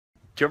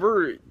you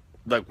ever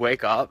like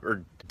wake up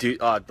or do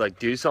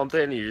something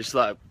and you're just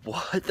like,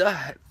 what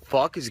the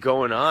fuck is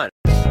going on?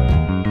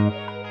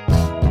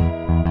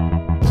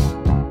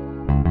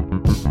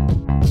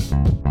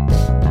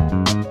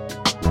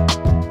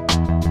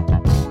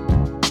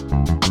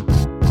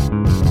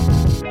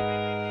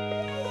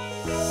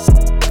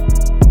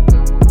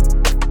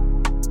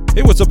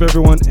 Hey, what's up,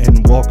 everyone,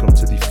 and welcome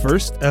to the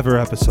first ever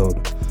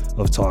episode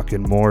of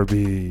Talking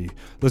Morby.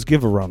 Let's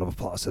give a round of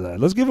applause to that.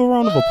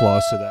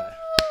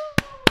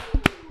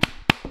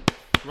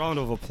 Round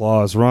of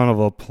applause.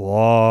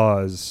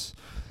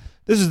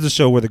 This is the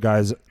show where the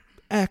guys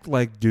act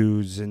like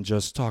dudes and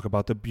just talk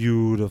about the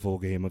beautiful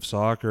game of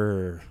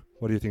soccer.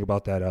 What do you think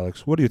about that,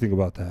 Alex? What do you think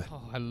about that?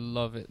 Oh, I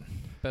love it.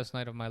 Best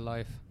night of my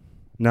life.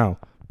 Now,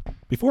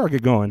 before I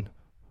get going,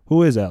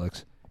 who is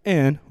Alex?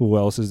 And who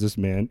else is this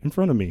man in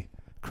front of me?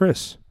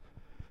 Chris.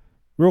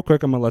 Real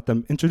quick, I'm going to let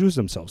them introduce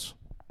themselves.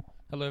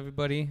 Hello,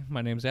 everybody.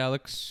 My name's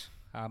Alex.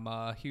 I'm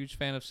a huge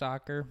fan of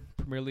soccer.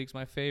 Premier League's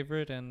my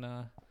favorite, and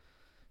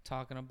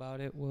talking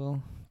about it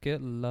will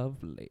get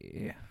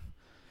lovely.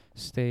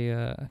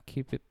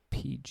 Keep it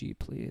PG,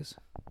 please.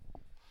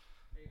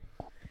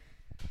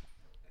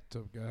 What's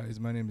up, guys?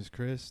 My name is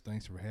Chris.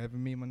 Thanks for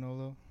having me,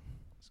 Manolo.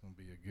 It's going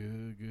to be a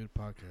good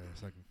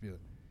podcast. I can feel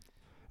it.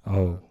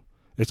 Oh,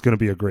 it's going to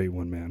be a great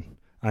one, man.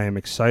 I am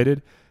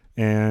excited.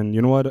 And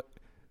you know what?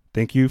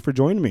 Thank you for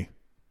joining me.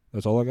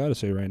 That's all I got to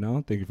say right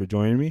now. Thank you for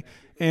joining me.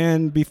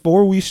 And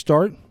before we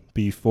start,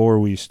 I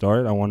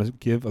want to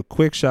give a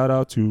quick shout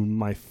out to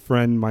my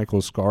friend Michael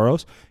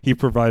Scaros. He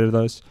provided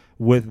us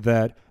with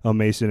that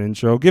amazing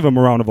intro. Give him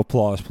a round of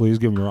applause, please.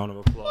 Give him a round of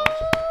applause.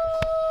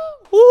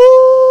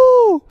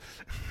 Woo!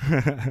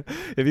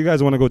 If you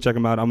guys want to go check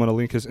him out, I'm going to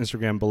link his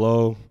Instagram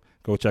below.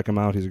 Go check him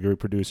out. He's a great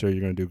producer. You're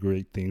going to do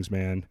great things,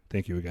 man.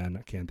 Thank you again.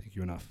 I can't thank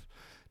you enough.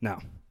 Now,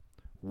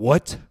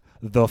 what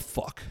the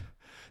fuck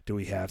do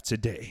we have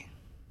today?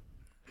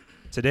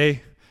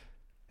 In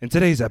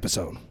today's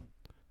episode,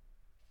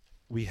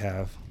 we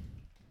have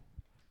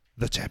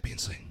the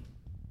Champions League.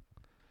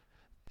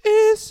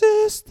 Is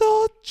this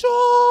the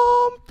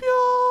champions?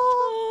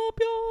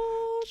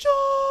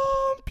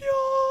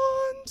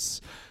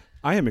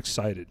 I am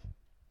excited.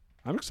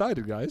 I'm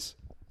excited, guys.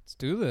 Let's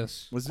do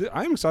this.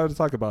 I'm excited to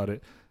talk about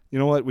it. You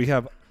know what? We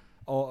have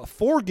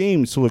 4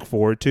 games to look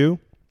forward to.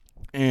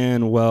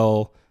 And,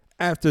 well,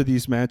 after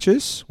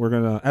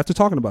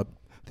talking about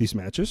these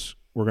matches,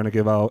 we're going to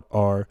give out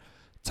our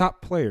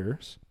top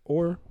players,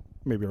 or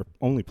maybe our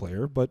only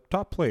player, but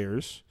top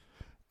players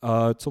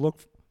to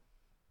look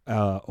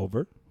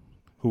over,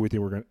 who we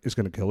think is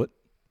going to kill it.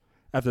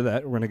 After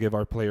that, we're going to give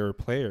our players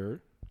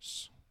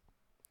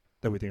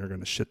that we think are going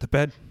to shit the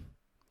bed.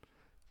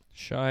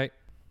 Shite.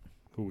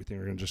 Who we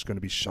think are just going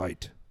to be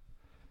shite.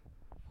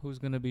 Who's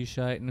going to be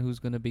shite and who's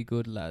going to be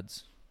good,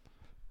 lads?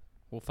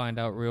 We'll find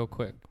out real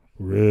quick.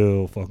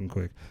 Real fucking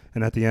quick.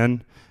 And at the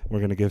end, we're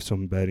going to give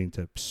some betting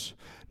tips.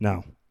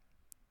 Now,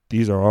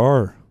 these are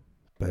our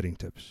betting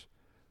tips.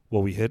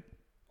 What we hit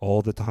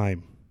all the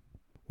time.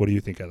 What do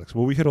you think, Alex?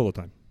 What we hit all the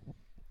time?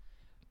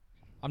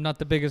 I'm not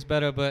the biggest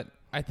better, but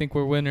I think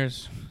we're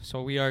winners.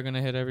 So we are going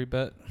to hit every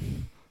bet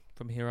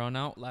from here on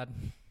out, lad.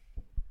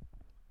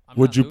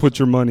 Would you put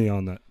your money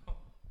on that?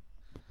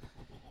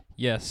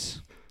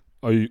 Yes.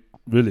 Are you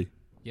really?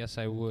 Yes,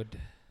 I would.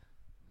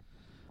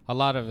 A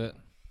lot of it.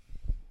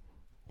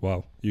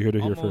 Wow. You heard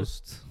it here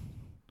first.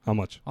 How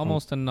much?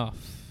 Almost enough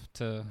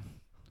to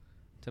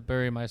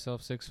bury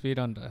myself 6 feet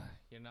under,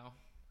 you know?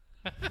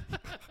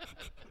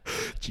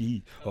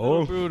 Gee. A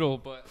little brutal,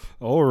 but...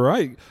 All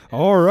right.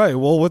 All right.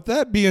 Well, with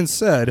that being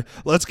said,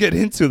 let's get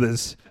into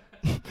this.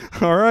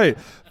 All right.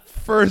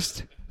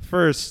 First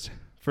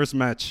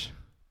match.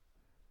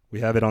 We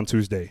have it on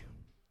Tuesday,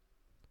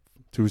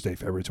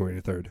 February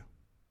 23rd.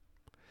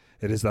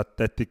 It is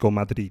Atletico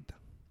Madrid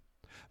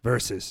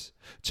versus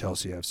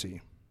Chelsea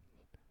FC.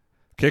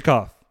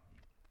 Kickoff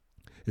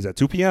is at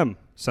 2 p.m.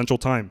 Central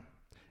Time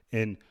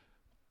in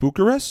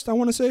Bucharest, I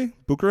want to say.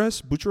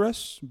 Bucharest.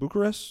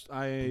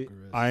 I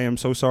am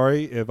so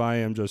sorry if I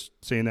am just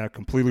saying that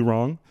completely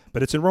wrong,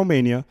 but it's in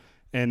Romania,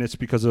 and it's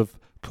because of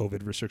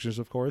COVID restrictions,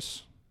 of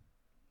course.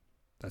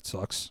 That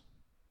sucks.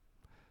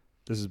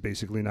 This is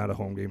basically not a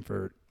home game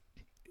for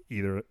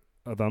either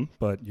of them,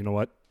 but you know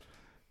what?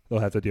 They'll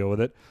have to deal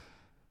with it.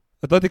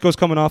 Atletico's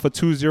coming off a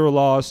 2-0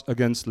 loss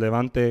against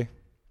Levante.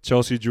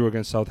 Chelsea drew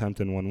against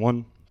Southampton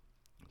 1-1.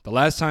 The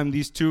last time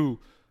these two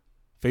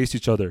faced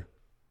each other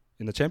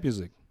in the Champions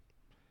League,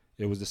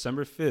 it was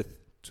December 5th,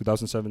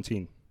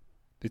 2017.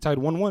 They tied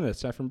 1-1 at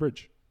Stamford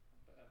Bridge.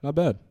 Not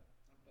bad.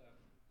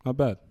 What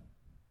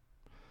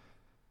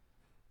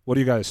do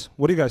you guys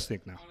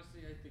think now?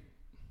 Honestly, I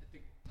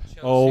think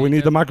We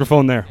need the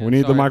microphone there. Yeah, We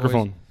need the sorry,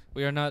 microphone. boys.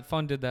 We are not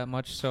funded that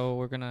much, so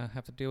we're going to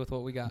have to deal with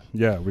what we got.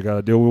 Yeah, we got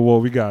to deal with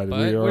what we got.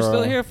 But we're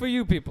still here for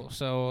you people,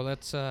 so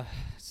let's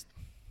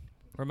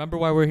remember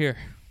why we're here.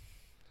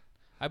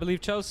 I believe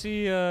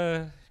Chelsea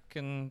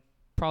can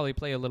probably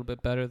play a little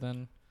bit better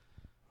than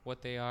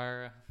what they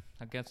are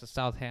against the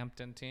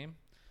Southampton team.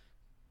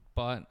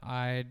 but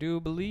I do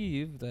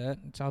believe that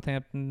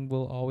Southampton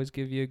will always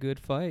give you a good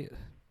fight.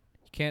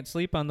 You can't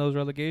sleep on those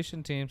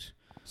relegation teams.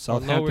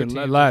 Southampton,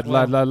 teams lad, as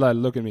well. lad,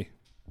 look at me,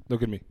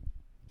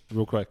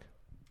 real quick.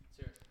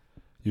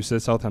 You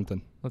said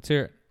Southampton. Let's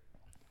hear it.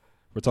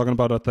 We're talking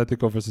about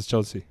Atletico versus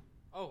Chelsea.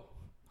 Oh,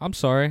 I'm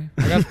sorry.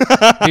 I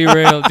got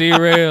derailed,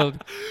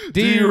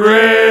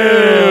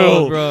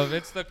 bro.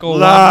 It's the Kawama.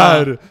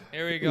 Lad,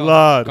 Here we go.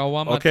 lad.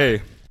 Kawama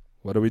Okay,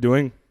 what are we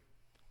doing?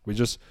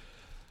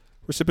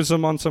 We're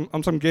sipping on some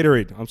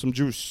Gatorade, on some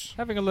juice.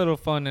 Having a little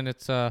fun in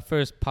its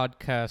first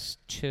podcast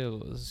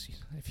chills,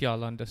 if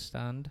y'all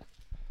understand.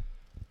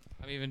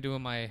 I'm even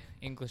doing my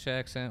English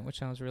accent, which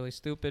sounds really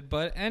stupid.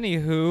 But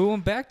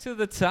anywho, back to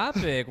the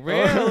topic.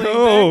 Really?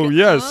 Oh, back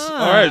yes.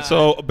 on. All right,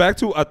 so back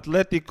to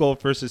Atletico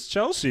versus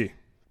Chelsea.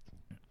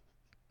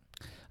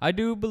 I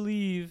do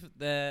believe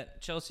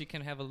that Chelsea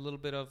can have a little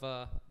bit of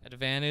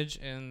advantage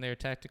in their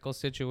tactical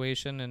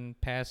situation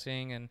and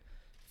passing and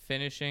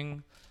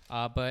finishing.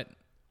 But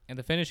in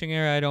the finishing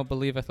area, I don't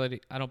believe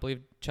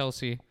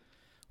Chelsea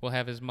will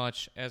have as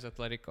much as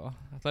Atletico.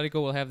 Atletico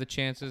will have the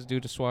chances due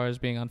to Suarez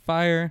being on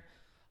fire.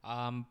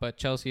 But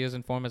Chelsea is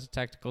in form as a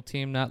tactical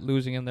team, not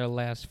losing in their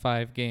last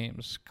 5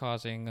 games,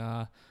 causing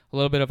a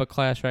little bit of a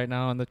clash right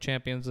now in the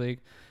Champions League.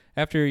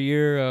 After a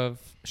year of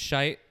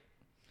shite,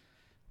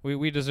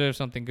 we deserve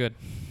something good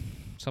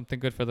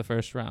for the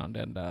first round.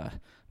 And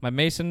my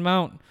Mason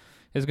Mount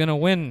is going to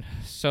win,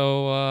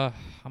 so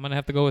I'm going to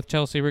have to go with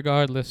Chelsea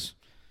regardless.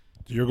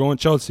 You're going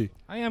Chelsea.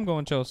 I am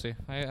going Chelsea.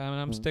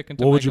 I'm sticking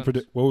to What my would you guns.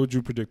 predict? What would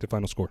you predict the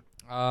final score?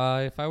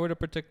 If I were to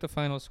predict the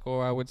final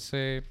score, I would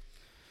say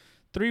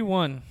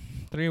 3-1.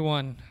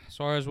 3-1.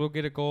 Suarez will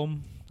get a goal,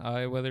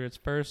 whether it's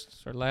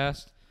first or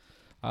last.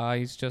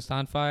 He's just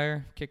on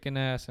fire, kicking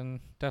ass, and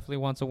definitely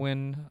wants a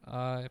win.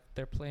 If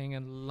they're playing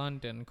in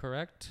London,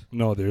 correct?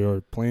 No, they are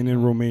playing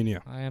in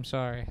Romania. I am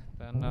sorry.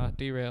 Then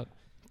derailed.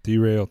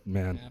 Derailed,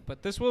 man. Yeah,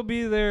 but this will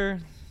be their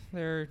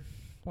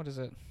what is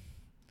it?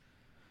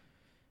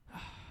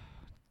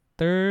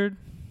 Third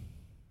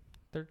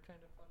kind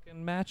of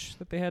fucking match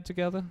that they had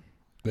together.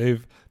 They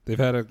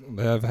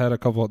have had a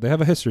couple. They have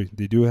a history.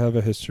 They do have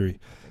a history.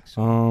 I think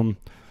so.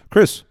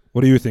 Chris,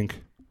 what do you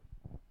think?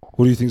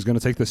 Who do you think is going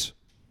to take this?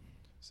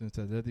 Since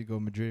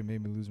Atletico Madrid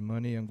made me lose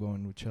money, I'm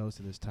going with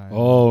Chelsea this time.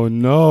 Oh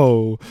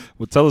no!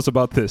 Well, tell us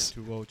about this.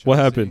 2-0 Chelsea. What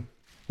happened?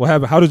 What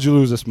happened? How did you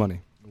lose this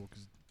money? Well,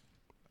 'cause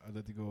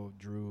Atletico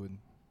drew in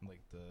like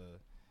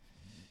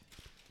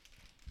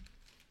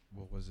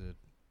what was it,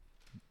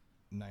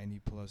 90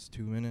 plus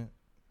 2 minute.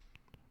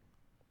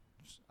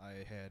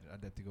 I had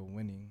Atletico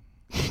winning.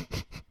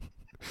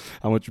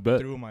 How much you bet?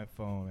 Threw my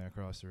phone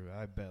across the room.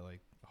 I bet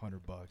like $100.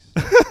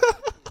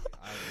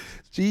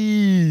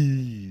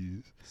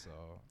 Jeez. So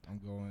I'm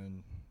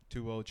going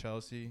 2-0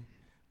 Chelsea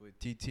with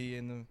TT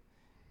in the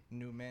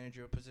new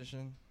manager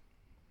position.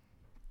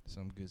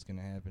 Something good's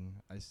gonna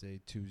happen. I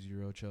say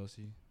 2-0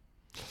 Chelsea.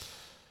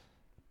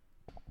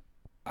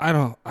 I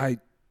don't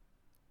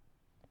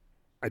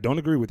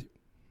agree with you.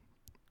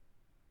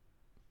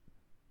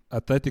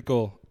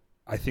 Atletico,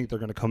 I think they're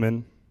going to come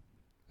in.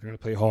 They're going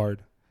to play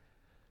hard.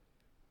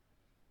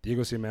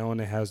 Diego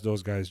Simeone has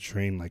those guys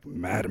trained like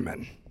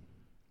madmen.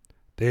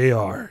 They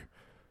are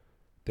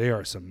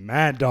some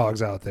mad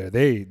dogs out there.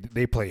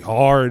 They play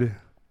hard.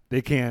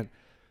 They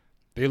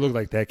look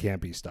like that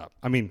can't be stopped.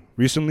 I mean,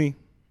 recently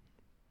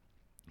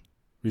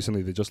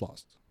they just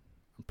lost.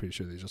 I'm pretty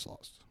sure they just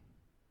lost,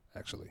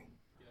 actually.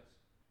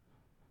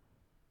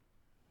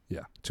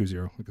 Yeah,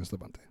 2-0 against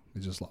Levante.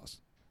 They just lost.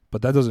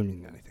 But that doesn't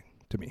mean anything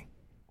to me.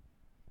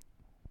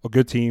 A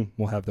good team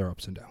will have their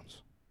ups and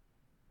downs.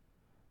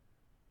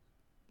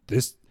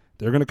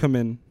 They're going to come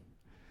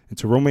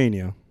into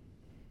Romania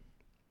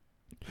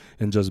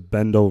and just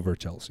bend over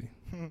Chelsea.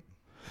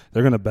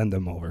 They're going to bend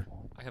them over.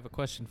 I have a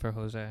question for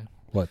Jose.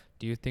 What?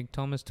 Do you think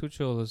Thomas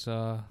Tuchel's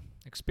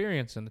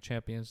experience in the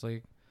Champions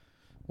League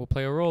will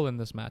play a role in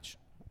this match?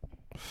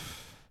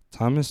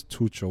 Thomas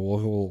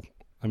Tuchel,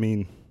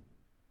 he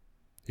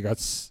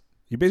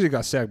basically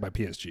got sacked by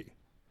PSG.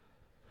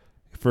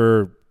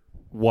 For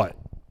what?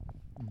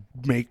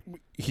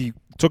 He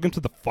took him to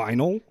the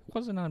final?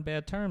 Wasn't on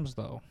bad terms,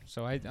 though.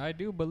 So I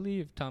do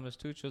believe Thomas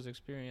Tuchel's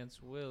experience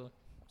will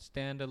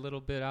stand a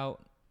little bit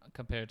out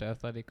compared to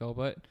Atletico.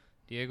 But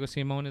Diego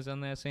Simone is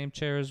on that same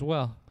chair as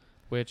well,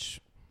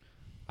 which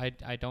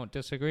I don't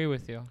disagree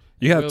with you.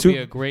 You have it will two. be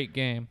a great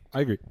game.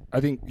 I agree.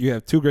 I think you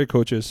have two great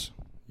coaches.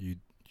 You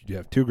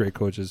have two great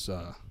coaches.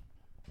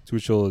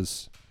 Tuchel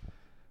is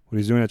what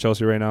he's doing at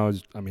Chelsea right now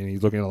is.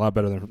 He's looking a lot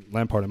better than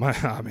Lampard.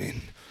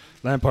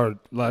 Lampard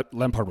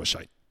was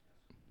shite.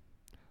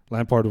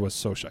 Lampard was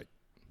so shite.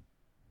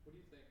 What do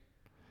you think?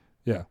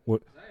 Yeah.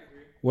 What? I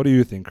agree. What do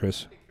you think,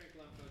 Chris? I think Frank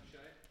Lampard's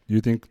shite. Do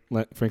you think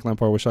Frank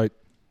Lampard was shite?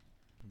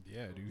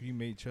 Yeah, dude, he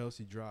made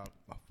Chelsea drop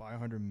a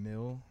 500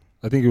 mil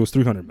I think it was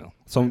 300 mil.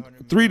 Some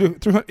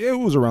 300 300. It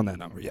was around that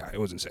number. Yeah, it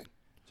was insane.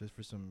 just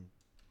for some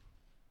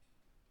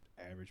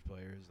average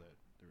players that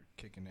they were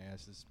kicking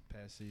ass this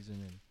past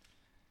season, and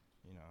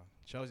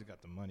Chelsea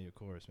got the money, of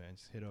course, man.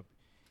 Just hit up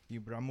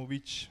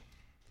Ibrahimovic.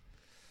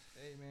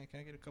 Hey man, can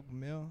I get a couple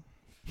mil?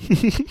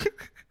 He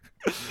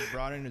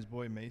brought in his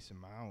boy Mason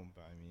Mount,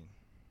 but I mean,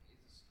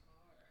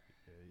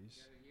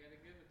 yeah,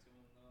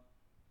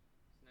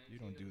 you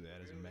don't do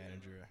that as a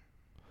manager.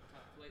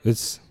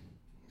 It's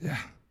yeah.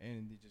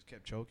 And he just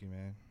kept choking,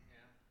 man.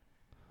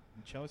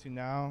 And Chelsea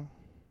now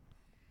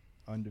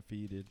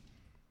undefeated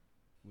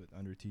with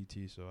under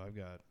TT, so I've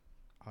got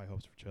high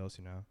hopes for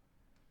Chelsea now.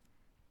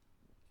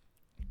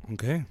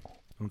 Okay.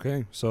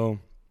 So,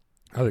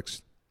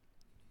 Alex,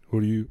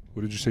 who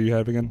did you say you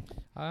have again?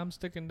 I'm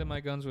sticking to my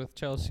guns with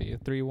Chelsea,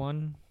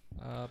 3-1.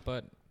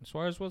 But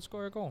Suarez will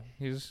score a goal.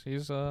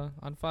 He's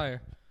on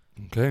fire.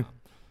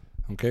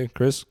 Okay,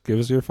 Chris, give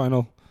us your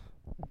final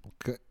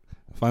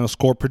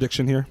score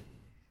prediction here.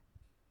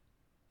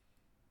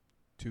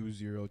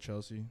 2-0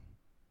 Chelsea.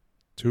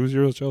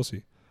 2-0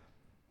 Chelsea.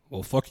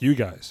 Well, fuck you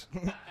guys.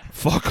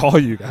 Fuck all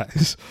you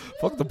guys.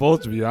 Fuck the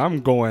both of you. I'm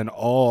going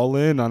all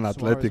in on Suarez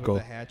Atletico.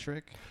 with a hat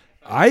trick.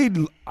 I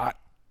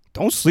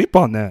don't sleep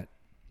on that.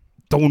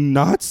 Do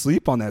not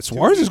sleep on that.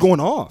 Suarez is going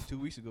off. 2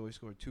 weeks ago, he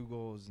scored 2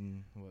 goals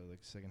in the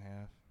second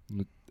half.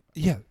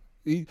 Yeah.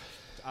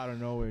 Out of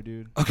nowhere,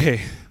 dude.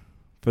 Okay.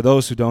 For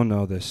those who don't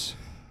know this,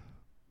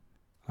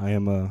 I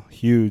am a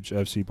huge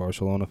FC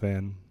Barcelona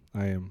fan.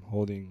 I am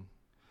holding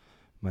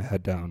my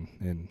head down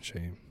in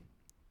shame.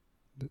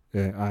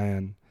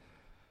 And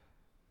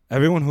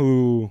everyone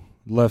who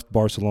left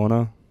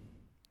Barcelona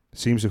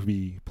seems to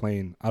be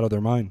playing out of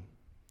their mind.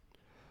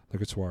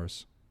 Look at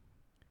Suarez.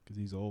 Because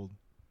he's old.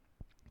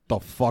 The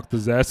fuck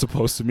does that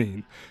supposed to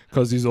mean?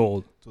 Because he's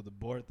old. So the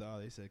board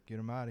thought, they said, get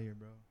him out of here,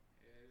 bro.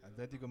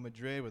 Atletico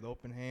Madrid with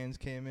open hands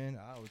came in.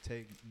 I would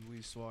take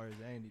Luis Suarez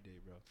any day,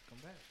 bro. Come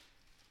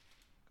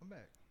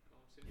back.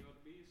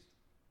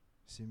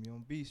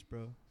 Simeon Beast,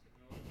 bro.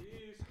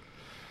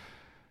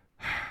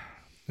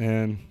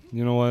 And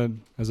you know what?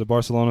 As a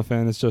Barcelona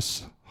fan, it's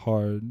just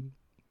hard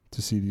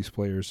to see these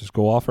players just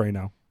go off right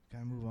now.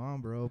 Gotta move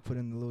on, bro. Put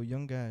in the little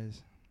young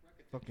guys.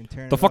 Fucking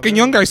tearing The it up fucking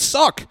young early. guys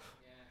suck.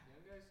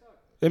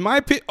 In my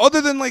opinion,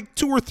 other than like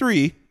 2 or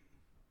 3,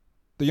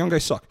 the young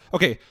guys suck.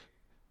 Okay,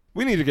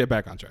 we need to get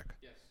back on track.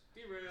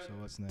 So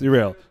what's next?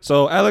 Derail.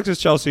 So Alex is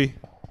Chelsea.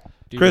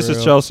 Chris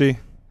is Chelsea.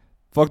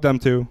 Fuck them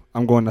too.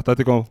 I'm going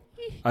Atletico.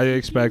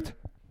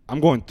 I'm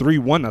going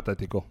 3-1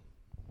 Atletico.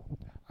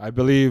 I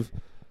believe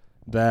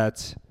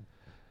that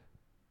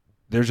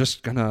they're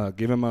just gonna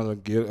give him a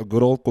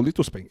good old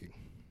Colito spanking.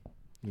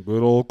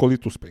 Good old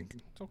Colito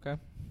spanking. It's okay.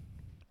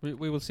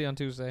 We will see on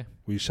Tuesday.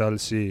 We shall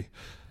see.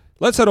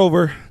 Let's head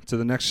over to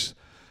the next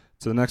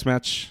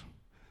match.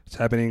 It's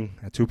happening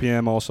at 2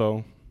 p.m.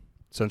 also,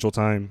 Central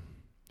Time.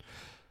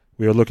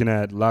 We are looking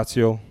at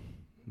Lazio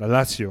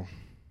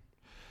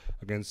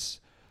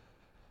against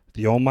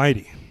the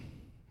almighty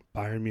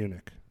Bayern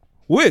Munich.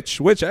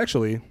 Which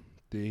actually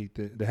they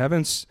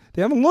haven't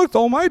looked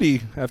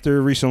almighty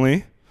after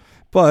recently,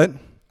 but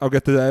I'll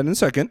get to that in a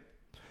second.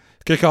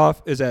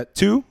 Kickoff is at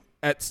 2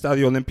 at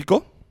Stadio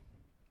Olimpico.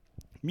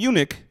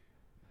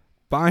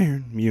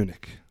 Bayern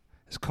Munich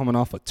is coming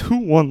off a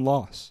 2-1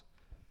 loss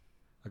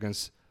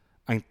against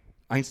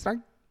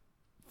Eintracht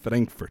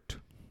Frankfurt.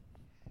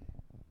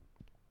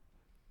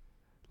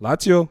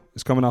 Lazio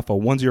is coming off a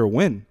 1-0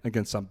 win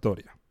against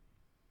Sampdoria.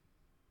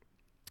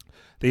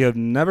 They have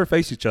never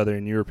faced each other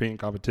in European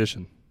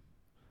competition.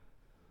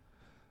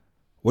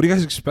 What do you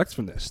guys expect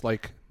from this?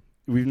 Like,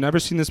 we've never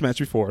seen this match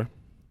before.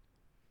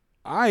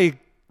 I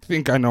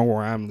think I know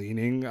where I'm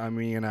leaning. I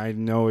mean, I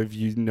know if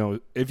you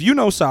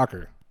know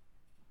soccer,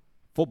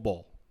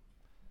 football,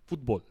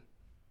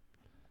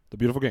 the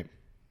beautiful game.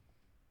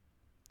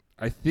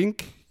 I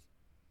think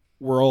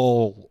we're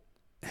all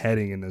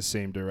heading in the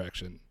same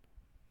direction.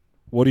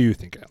 What do you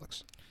think,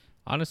 Alex?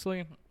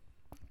 Honestly,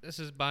 this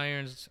is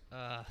Bayern's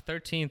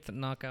 13th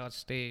knockout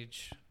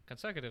stage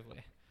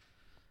consecutively.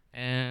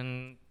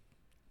 And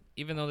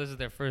even though this is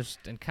their first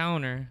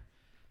encounter,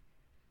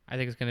 I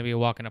think it's going to be a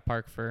walk in the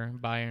park for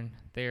Bayern.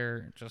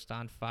 They're just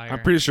on fire.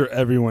 I'm pretty sure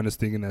everyone is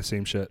thinking that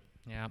same shit.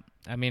 Yeah.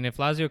 I mean, if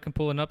Lazio can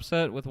pull an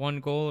upset with 1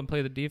 goal and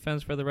play the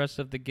defense for the rest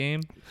of the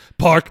game,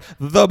 Park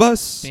the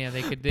bus. yeah,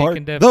 they can Park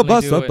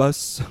definitely the do it.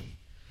 bus.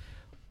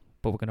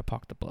 But we're going to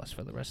park the bus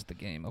for the rest of the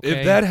game, okay?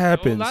 If that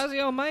happens,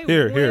 Lazio might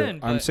here, win,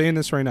 I'm but saying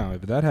this right now.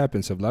 If that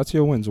happens, if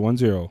Lazio wins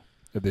 1-0,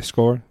 if they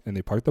score and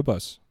they park the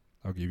bus,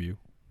 I'll give you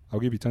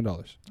 $10.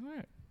 all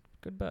right.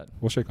 Good bet.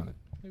 We'll shake on it.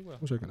 We will.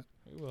 We'll shake on it.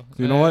 We will.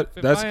 You know what?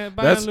 If That's-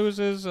 Bayern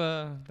loses,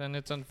 then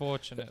it's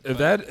unfortunate. If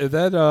but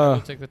that I'll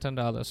take the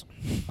 $10.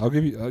 I'll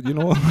give you. You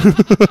know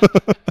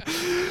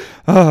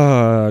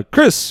what?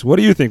 Chris, what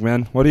do you think,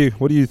 man? What do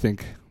you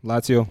think?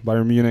 Lazio,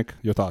 Bayern Munich.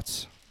 Your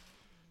thoughts?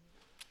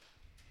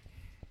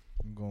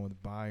 I'm going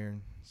with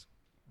Bayern.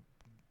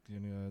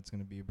 It's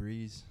gonna be a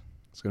breeze.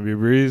 It's gonna be a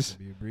breeze. It's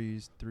gonna be a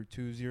breeze. Through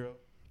 2-0,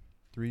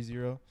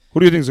 3-0. Who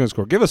do you think is gonna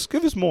score? Give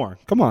us more.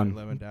 Come on.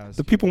 Lewandowski.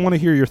 The people want to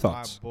hear your My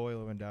thoughts. boy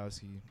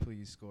Lewandowski,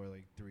 please score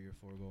like 3 or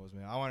 4 goals,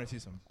 man. I want to see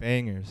some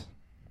bangers.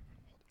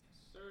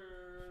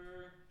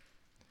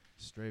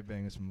 Straight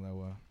bangers from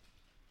Lewa.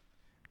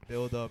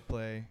 Build up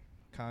play,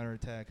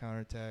 counterattack.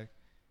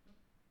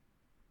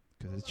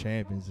 Because it's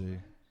Champions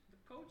League.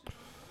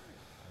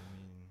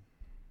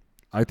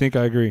 I think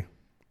I agree.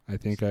 I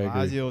think I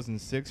agree. Lazio's in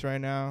 6 right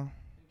now,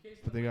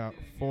 but they got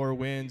 4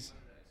 wins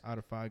out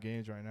of 5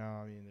 games right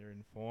now. I mean, they're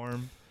in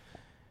form.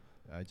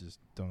 I just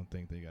don't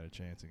think they got a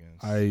chance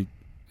against.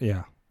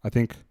 I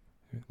think,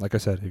 like I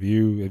said, if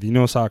you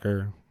know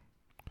soccer,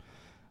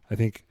 I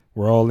think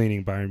we're all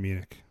leaning Bayern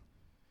Munich.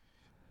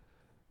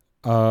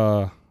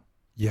 Yeah.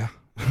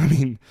 I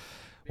mean,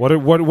 what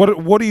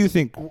do you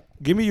think?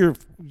 Give me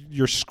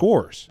your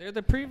scores. They're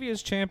the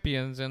previous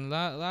champions, and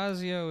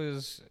Lazio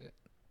is,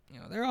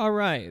 they're all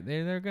right.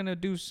 They're gonna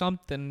do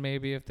something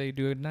maybe if they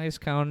do a nice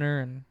counter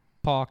and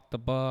park the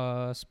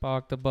bus.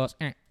 Park the But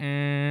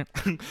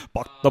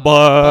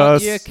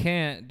bus. you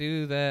can't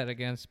do that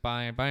against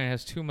Bayern. Bayern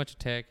has too much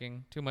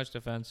attacking, too much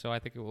defense, so I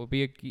think it will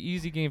be an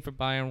easy game for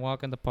Bayern.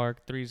 Walk in the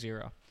park,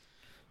 3-0.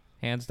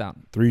 Hands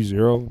down.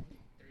 3-0.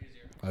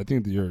 I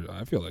think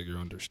I feel like you're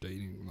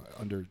understating.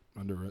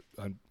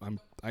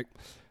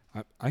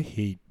 I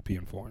hate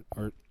being foreign.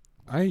 Or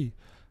I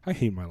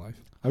hate my life.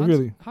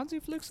 Hansi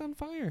Flick's on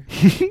fire.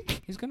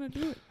 He's gonna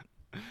do it,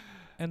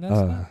 and that's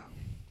that.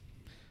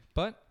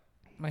 But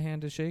my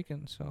hand is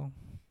shaking, so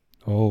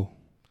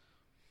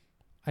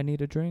I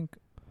need a drink.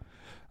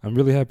 I'm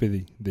really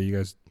happy that you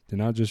guys did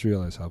not just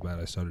realize how bad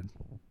I started.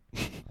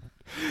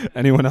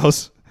 Anyone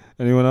else?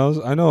 I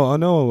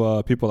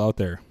know. People out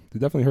there, they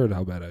definitely heard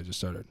how bad I just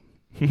started.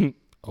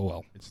 Oh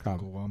well. It's the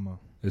Kawama.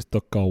 It's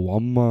the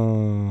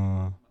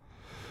Kawama.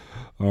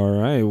 All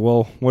right.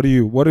 Well, what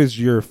is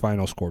your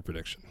final score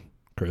prediction,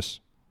 Chris?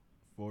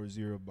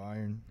 4-0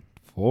 Bayern.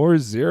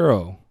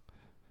 4-0.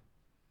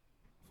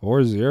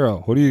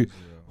 4-0.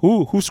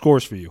 Who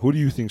scores for you? Who do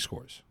you think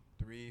scores?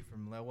 3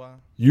 from Lewa.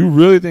 You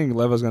really think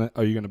Leva's gonna?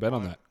 Are you gonna bet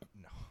on that?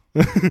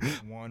 No.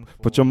 1.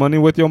 Put your money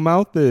where your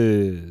mouth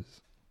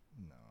is.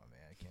 No,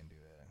 man, I can't do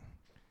that.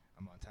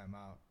 I'm on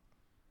timeout.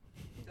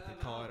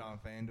 They call it on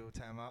FanDuel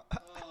timeout.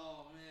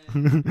 Oh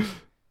man.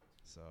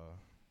 So,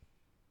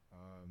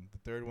 the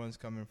third one's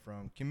coming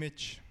from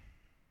Kimmich.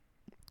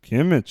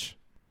 Kimmich.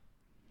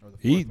 Or the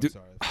fourth He one, do-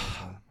 sorry, the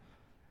fourth one.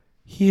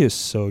 He is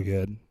so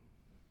good.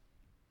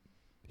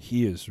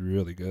 He is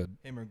really good.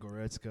 Him or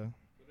Goretzka.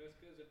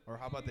 Or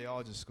how about they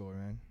all just score,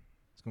 man?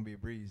 It's going to be a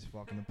breeze.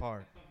 Walk in the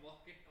park.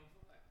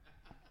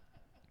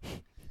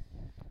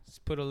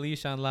 Just put a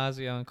leash on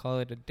Lazio and call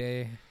it a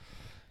day.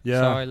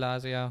 Yeah. Sorry,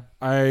 Lazio.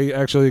 I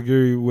actually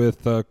agree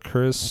with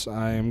Chris.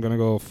 I am going to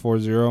go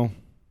 4-0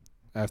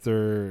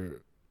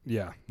 after,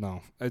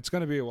 it's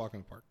going to be a walk in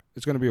the park.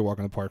 It's going to be a walk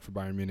in the park for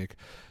Bayern Munich.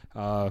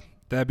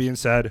 That being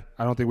said,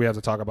 I don't think we have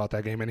to talk about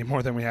that game any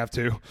more than we have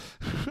to.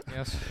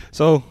 Yes.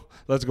 So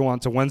let's go on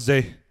to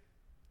Wednesday.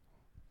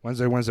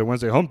 Wednesday.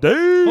 Hump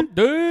day. Hump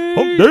day.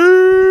 Hump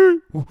day.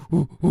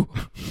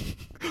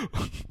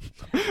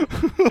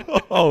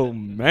 Oh,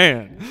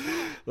 man.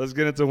 Let's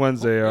get into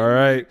Wednesday, all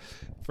right?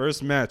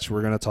 First match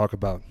we're going to talk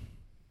about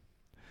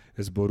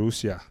is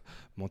Borussia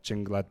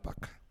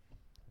Mönchengladbach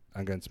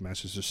against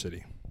Manchester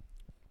City.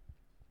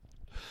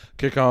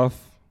 Kickoff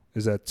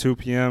is at 2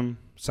 p.m.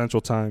 Central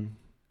Time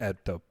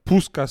at the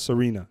Puskás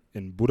Arena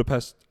in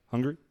Budapest,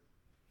 Hungary.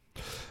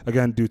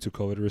 Again, due to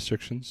COVID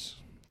restrictions.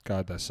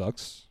 God, that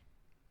sucks.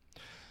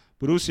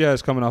 Borussia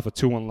is coming off a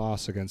 2-1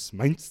 loss against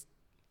Mainz.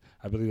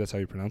 I believe that's how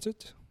you pronounce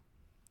it.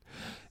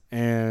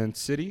 And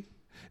City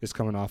is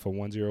coming off a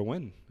 1-0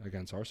 win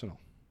against Arsenal.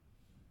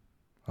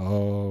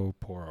 Oh,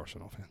 poor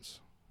Arsenal fans.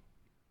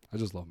 I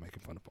just love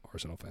making fun of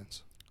Arsenal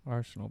fans.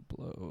 Arsenal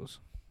blows.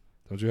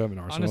 Don't you have an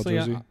Arsenal Honestly,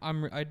 jersey?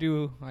 I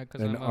do.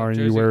 Because And I'm a aren't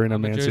jersey, you wearing a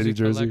I'm Man City jersey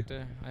jersey?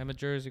 collector. I'm a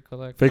jersey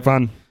collector. Fake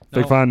fan.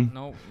 No, Fake fan.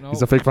 No.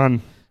 He's a fake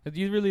fan. Do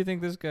you really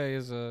think this guy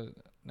is a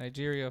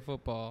Nigeria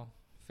football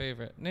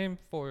favorite? Name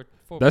four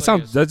That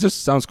players.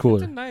 just sounds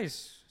cooler.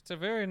 It's a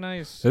very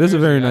nice. It is a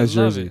very jersey. I nice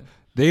love jersey.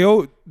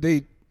 it. They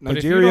But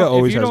Nigeria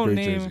always has If you great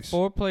don't name jerseys.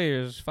 4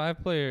 players,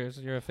 5 players,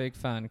 you're a fake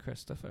fan,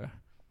 Christopher.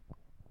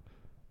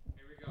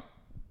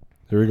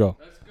 Here we go.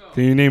 Let's go.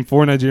 Can you name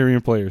 4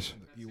 Nigerian players?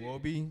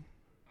 Iwobi.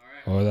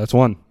 Oh, that's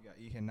one.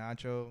 You got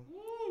Iheanacho.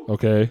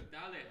 Okay. You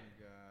got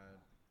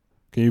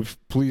Can you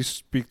please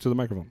speak to the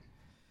microphone?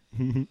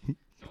 Don't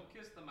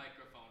kiss the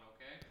microphone,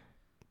 okay?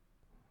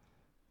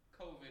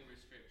 COVID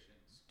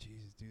restrictions.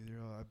 Jesus, dude.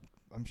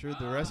 I'm sure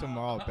the rest of them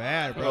are all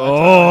bad, bro.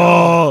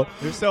 Oh.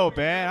 They're so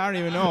bad. I don't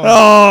even know.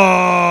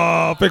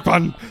 Oh, fake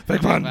fan.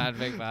 Fake fan.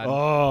 Big bad.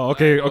 Oh,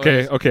 okay.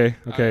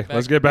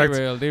 Let's get back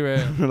to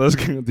Derail. let's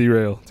get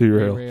derail.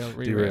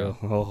 Derail.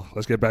 Oh,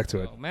 let's get back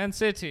to it. Oh, Man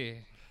City.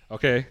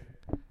 Okay.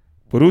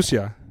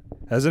 Borussia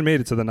hasn't made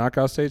it to the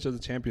knockout stage of the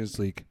Champions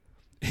League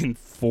in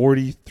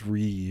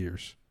 43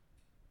 years.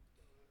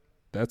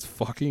 That's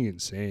fucking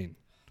insane.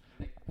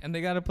 And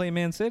they got to play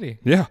Man City.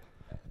 Yeah.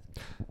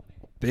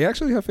 They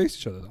actually have faced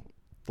each other, though.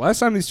 Last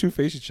time these two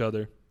faced each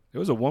other, it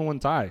was a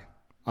 1-1 tie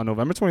on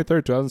November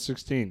 23rd,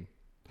 2016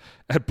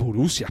 at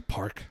Borussia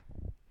Park.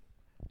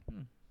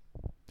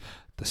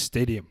 The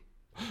stadium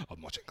of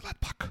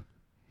Mönchengladbach.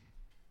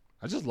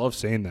 I just love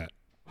saying that.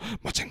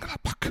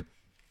 Mönchengladbach.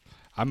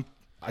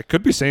 I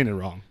could be saying it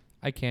wrong.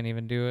 I can't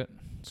even do it,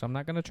 so I'm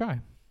not going to try.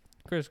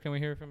 Chris, can we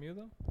hear from you,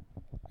 though?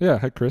 Yeah,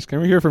 hi Chris.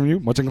 Can we hear from you?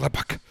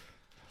 Mönchengladbach.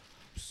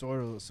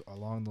 sort of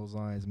along those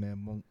lines,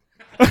 man.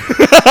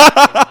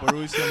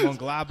 Borussia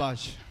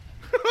Mönchengladbach.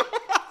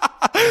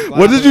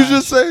 What did you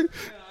just say?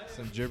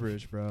 Some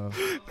gibberish, bro.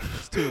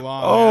 It's too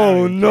long.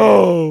 Oh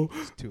no!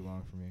 It's too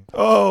long for me.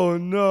 Oh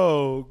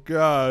no!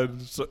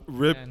 God, so,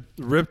 Man.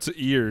 ripped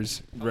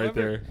ears right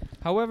However- there.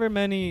 However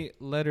many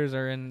letters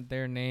are in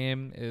their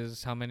name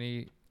is how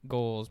many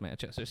goals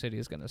Manchester City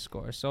is going to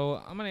score. So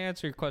I'm going to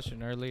answer your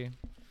question early.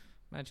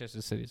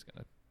 Manchester City is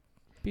going to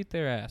beat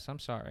their ass. I'm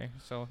sorry.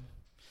 So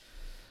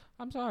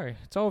I'm sorry.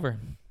 It's over.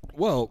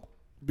 Well,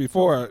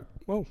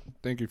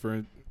 thank you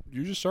for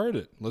you just started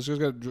it.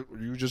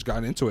 You just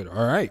got into it.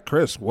 All right,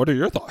 Chris, what are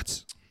your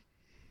thoughts?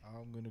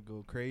 I'm gonna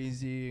go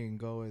crazy and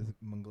go with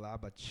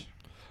Mönchengladbach.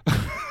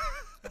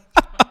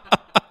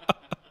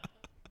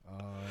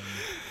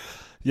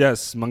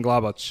 Yes,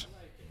 Mönchengladbach.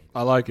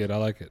 I like it. 2-0. 2-0.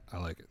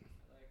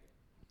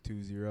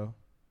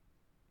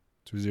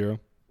 43 years,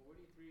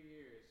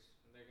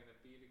 and they're going to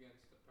beat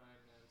against the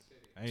prime Man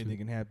City. Anything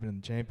can happen in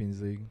the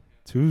Champions League.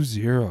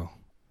 2-0.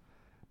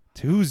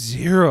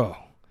 2-0.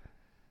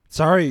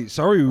 Sorry,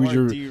 Sorry, 5-0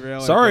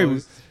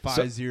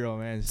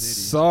 Man City.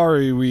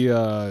 sorry, we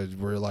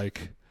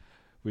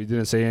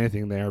didn't say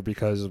anything there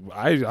because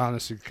I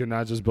honestly could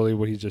not just believe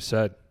what he just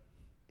said.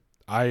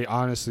 I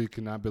honestly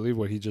could not believe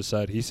what he just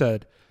said. He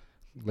said,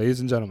 "Ladies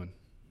and gentlemen,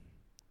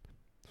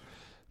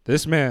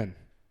 this man,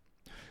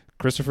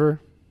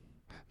 Christopher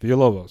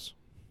Villalobos,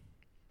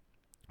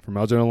 from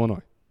Elgin,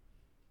 Illinois,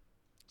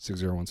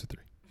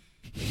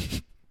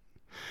 60123.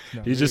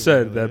 He just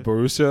said that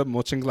Borussia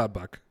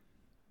Mönchengladbach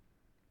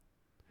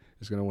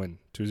is going to win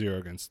 2-0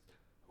 against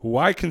who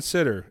I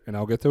consider, and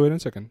I'll get to it in a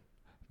second,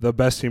 the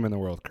best team in the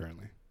world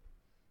currently.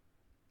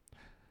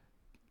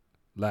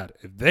 Lad,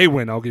 if they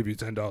win, I'll give you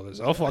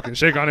 $10. I'll fucking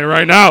shake on it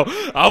right now.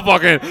 I'll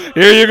fucking,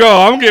 here you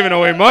go. I'm giving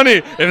away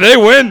money. If they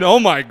win, oh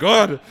my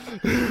God.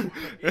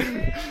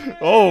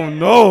 Oh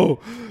no.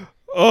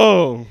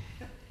 Oh.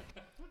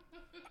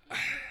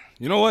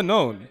 You know what?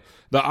 No.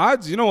 The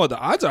odds, you know what? The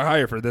odds are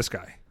higher for this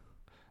guy.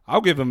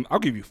 I'll give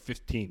you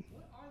 15.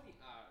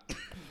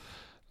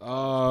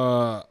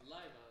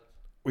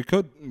 We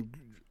could.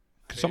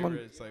 Someone.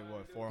 It's like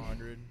what,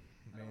 400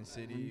 Man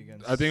City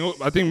against. I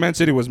think Man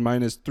City was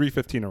minus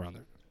 315 around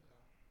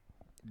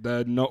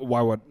there.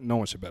 Why would no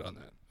one should bet on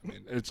that? I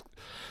mean, it's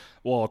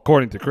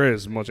according to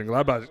Chris,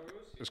 Mönchengladbach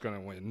is going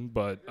to win,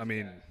 but I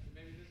mean,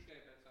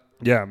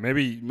 yeah,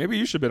 maybe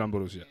you should bet on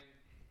Borussia.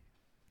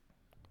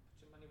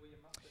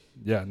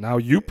 Yeah, now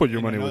you put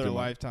your money with your money.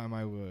 lifetime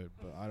I would,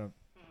 but I don't.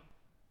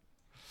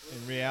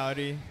 In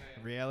reality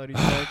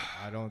check,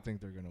 I don't think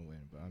they're gonna win.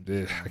 But I'm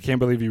Dude, just I can't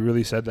believe you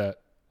really said that.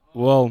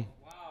 Well,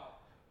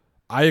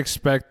 I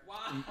expect.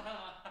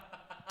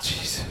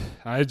 Jeez,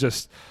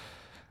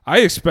 I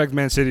expect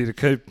Man City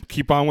to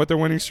keep on with their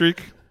winning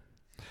streak.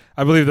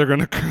 I believe they're going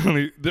to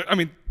currently. I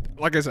mean,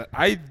 like I said,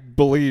 I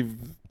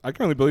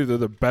currently believe they're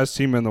the best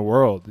team in the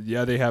world.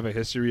 Yeah, they have a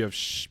history of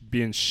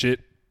being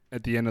shit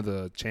at the end of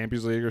the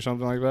Champions League or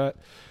something like that.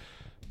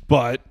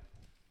 But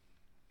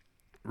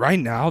right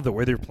now, the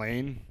way they're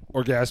playing,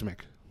 orgasmic.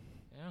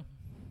 Yeah.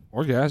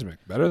 Orgasmic.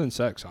 Better than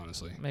sex,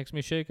 honestly. Makes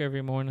me shake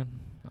every morning,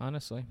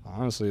 honestly.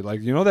 Honestly,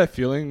 like, you know that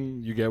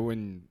feeling you get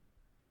when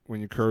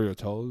you curl your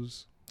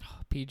toes?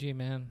 PG,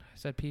 man. I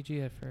said PG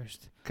at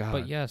first. God.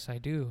 But yes, I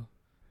do.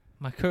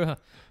 My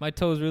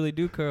toes really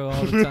do curl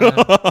all the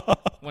time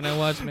when I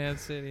watch Man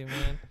City,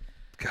 man.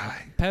 God.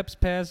 Pep's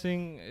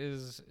passing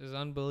is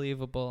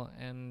unbelievable,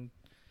 and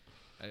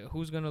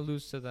who's gonna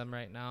lose to them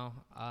right now?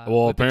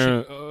 Well, with the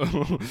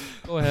apparently.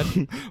 Go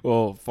ahead.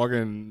 Well,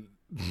 fucking.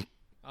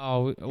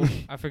 Oh,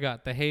 I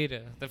forgot. The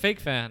hater, the fake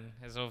fan,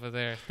 is over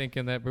there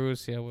thinking that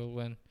Borussia will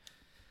win.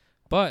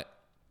 But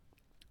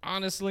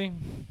honestly,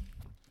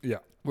 Yeah.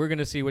 we're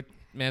gonna see what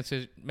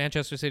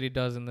Manchester City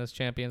does in this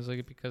Champions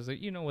League, because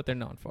you know what they're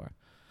known for,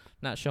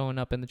 not showing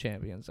up in the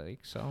Champions League.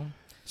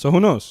 So who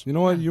knows? You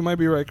know what? You might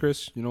be right,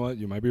 Chris. You know what?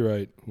 You might be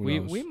right. Who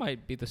knows? we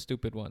might be the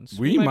stupid ones.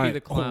 We might might be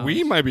the clowns.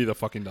 we might be the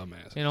fucking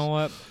dumbasses. You know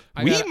what?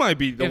 We might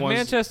be the if ones.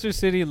 Manchester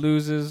City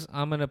loses,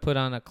 I'm gonna put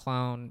on a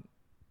clown,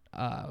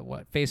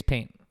 face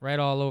paint right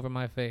all over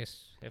my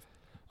face. If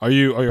Are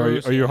you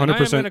Borussia-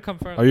 100%? and I am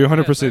confirm, Are you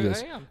 100%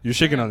 yes, this? I am. You're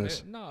shaking I on am.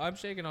 this? No, I'm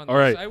shaking on All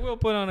this. right. I will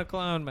put on a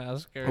clown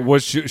mask. Or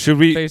What should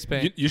we? face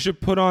paint. You should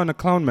put on a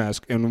clown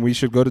mask and we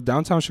should go to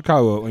downtown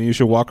Chicago and you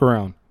should walk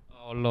around.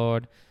 Oh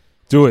Lord.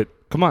 Do it.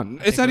 Come on.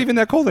 It's think not we- even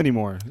that cold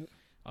anymore.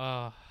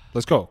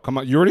 Let's go. Come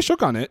on. You already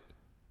shook on it.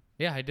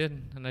 Yeah, I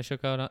did, and I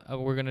shook out.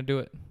 We're gonna do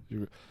it.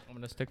 You- I'm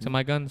gonna stick to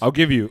my guns. I'll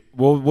give you.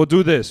 We'll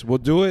do this. We'll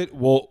do it.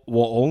 We'll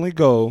only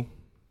go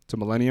to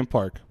Millennium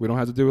Park. We don't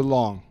have to do it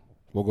long.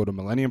 We'll go to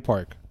Millennium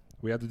Park.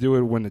 We have to do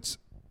it when it's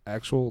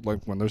actual, like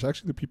when there's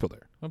actually people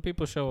there. When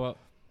people show up.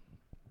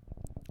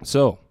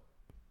 So,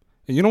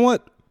 and you know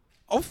what?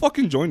 I'll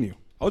fucking join you.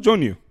 I'll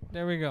join you.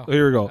 There we go.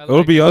 Here we go. I It'll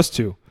like be it. us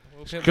two.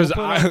 We'll 'Cause put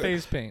I- on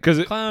face paint. 'cause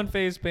it- Clown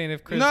face paint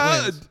if Chris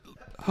Nah. wins.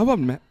 How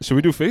about should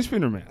we do face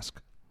paint or mask?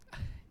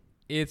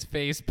 It's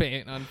face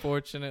paint,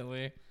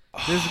 unfortunately.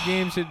 This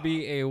game should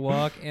be a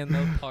walk in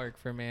the park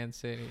for Man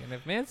City. And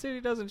if Man City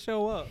doesn't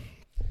show up,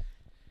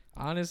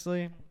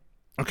 Honestly,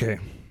 Okay.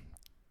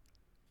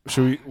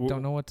 Should we?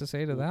 don't know what to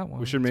say to that one.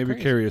 We should It's maybe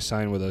crazy. carry a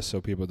sign with us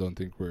so people don't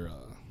think we're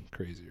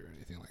crazy or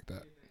anything like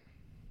that.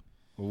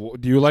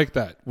 Do you like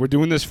that? We're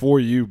doing this for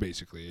you,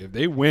 basically. If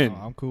they win,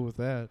 I'm cool with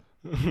that.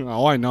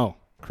 oh, I know,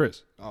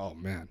 Chris. Oh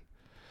man,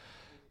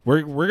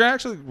 we're gonna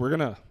actually record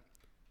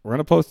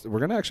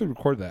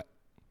that.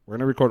 We're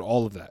gonna record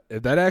all of that.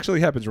 If that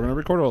actually happens, we're gonna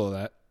record all of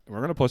that, and we're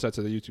gonna post that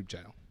to the YouTube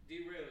channel.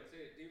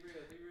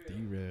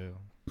 Derail.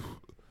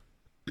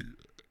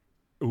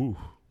 Ooh,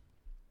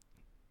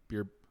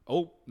 beer.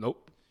 Oh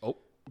nope. Oh,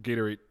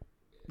 Gatorade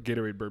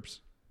burps.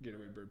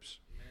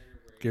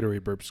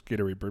 Gatorade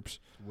burps.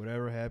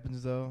 Whatever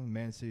happens though,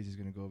 Man City's just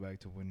gonna go back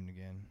to winning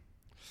again.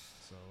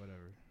 So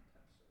whatever.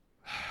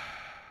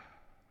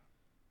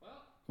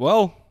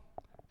 Well,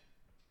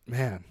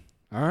 man.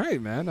 All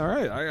right, man. All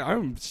right.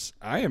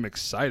 I am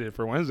excited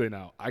for Wednesday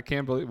now. I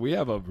can't believe we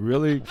have a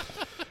freaking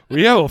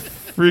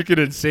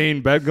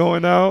insane bet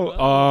going now.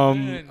 Oh,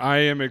 man.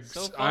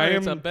 So far,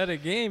 it's a better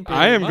game.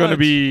 I am going to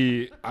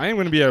be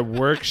at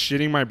work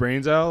shitting my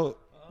brains out.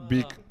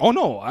 Oh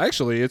no,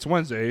 actually it's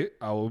Wednesday.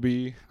 I will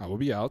be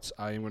out.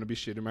 I am going to be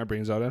shitting my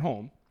brains out at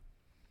home.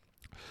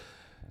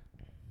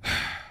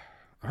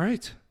 All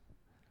right.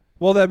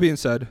 Well, that being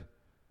said,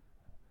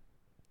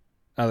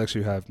 Alex,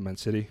 you have Man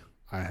City.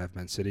 I have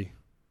Man City.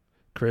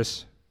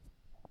 Chris,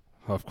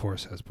 of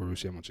course, has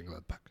Borussia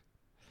Mönchengladbach.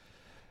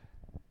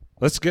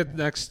 Let's get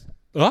next.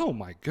 Oh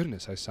my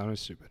goodness, I sounded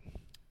stupid.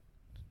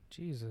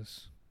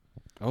 Jesus.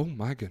 Oh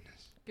my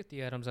goodness. Get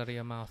the atoms out of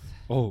your mouth.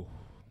 Oh.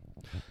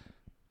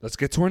 Let's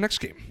get to our next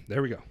game.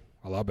 There we go.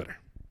 A lot better.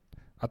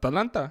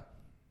 Atalanta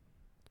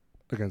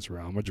against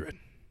Real Madrid.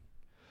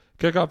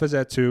 Kickoff is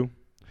at 2.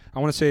 I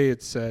want to say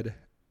it said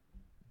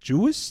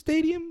Gewis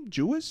Stadium?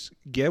 Gewis?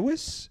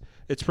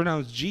 It's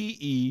pronounced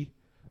Ge.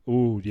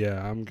 Ooh,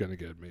 yeah, I'm going to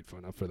get made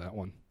fun of for that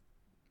one.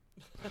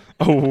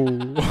 Oh,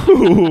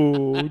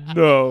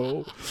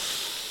 no.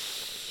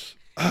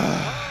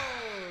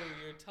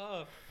 You're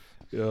tough.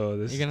 Yo,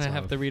 this You're going is to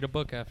have tough. to read a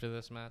book after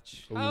this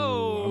match. Ooh,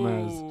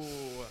 Oh.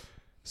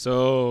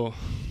 So,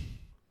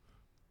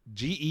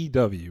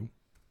 Gewiss.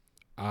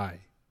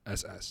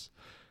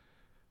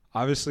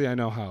 Obviously, I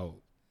know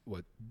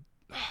what.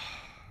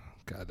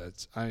 God,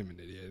 I'm an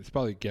idiot. It's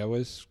probably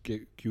Gewis,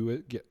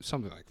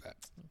 something like that.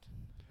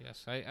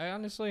 Yes, I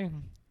honestly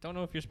don't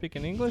know if you're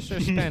speaking English or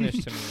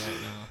Spanish to me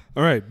right now.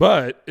 All right,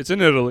 but it's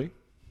in Italy.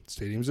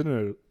 Stadium's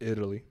in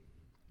Italy.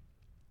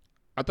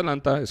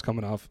 Atalanta is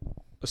coming off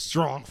a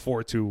strong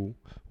 4-2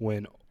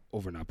 win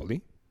over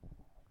Napoli.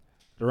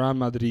 Real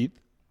Madrid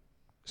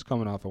is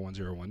coming off a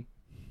 1-0 win.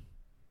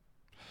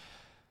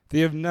 They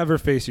have never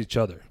faced each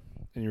other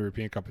in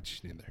European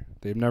competition either.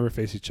 They've never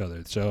faced each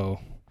other. So,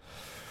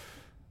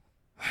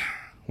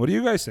 what do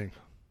you guys think?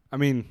 I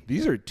mean,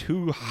 these are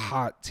two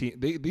hot teams.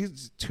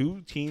 These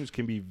two teams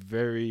can be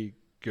very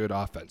good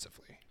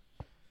offensively.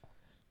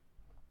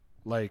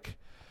 Like,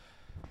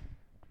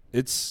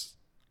 I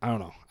don't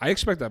know. I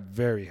expect a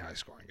very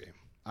high-scoring game.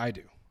 I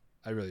do.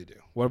 I really do.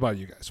 What about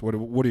you guys? What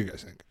do you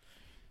guys think?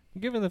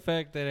 Given the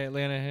fact that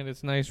Atlanta had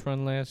its nice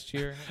run last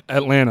year.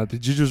 Atlanta.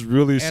 Did you just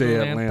really say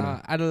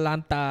Atlanta?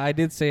 Atlanta. I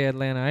did say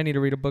Atlanta. I need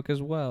to read a book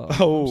as well.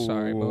 Oh. I'm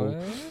sorry,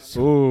 boys.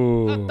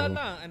 Oh.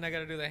 Atalanta. And I got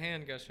to do the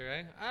hand gesture,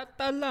 right?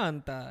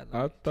 Atalanta.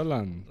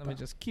 Atalanta. Let me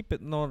just keep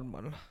it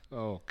normal.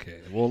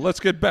 Okay. Well,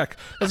 let's get back.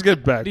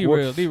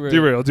 Derail.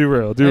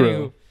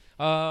 Anywho,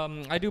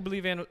 I do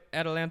believe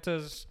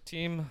Atalanta's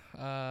team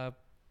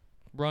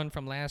run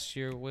from last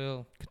year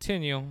will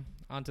continue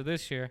onto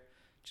this year,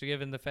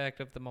 given the fact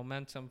of the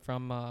momentum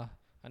from a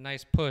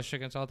nice push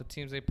against all the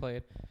teams they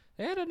played.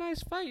 They had a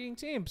nice fighting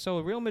team. So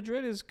Real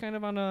Madrid is kind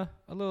of on a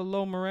little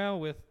low morale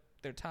with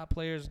their top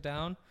players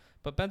down,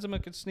 but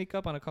Benzema could sneak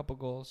up on a couple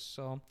goals.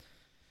 So, in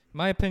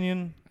my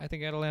opinion, I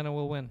think Atalanta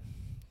will win.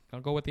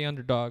 I'll go with the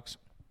underdogs.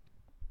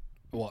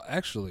 Well,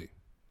 actually,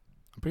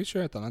 I'm pretty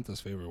sure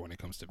Atalanta's favorite when it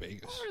comes to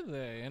Vegas. Are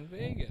they in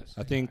Vegas?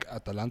 I think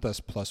Atalanta is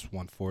plus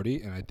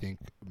 140, and I think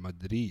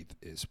Madrid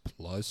is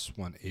plus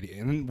 180.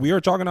 And we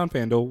are talking on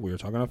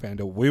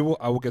FanDuel.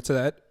 I will get to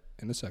that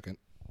in a second,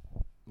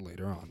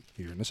 later on,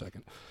 here in a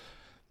second.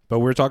 But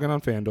we're talking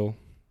on FanDuel.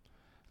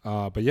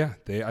 But yeah,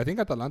 I think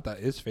Atalanta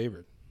is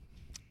favored.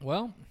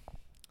 Well,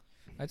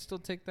 I'd still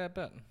take that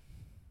bet.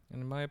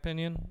 And in my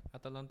opinion,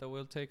 Atalanta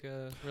will take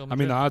a Real Madrid. I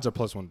mean, the odds are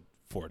plus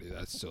 140.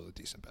 That's still a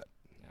decent bet.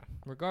 Yeah.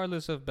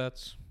 Regardless of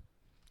bets,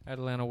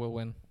 Atalanta will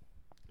win.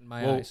 In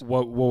my Well, eyes.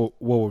 what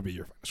would be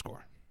your final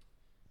score?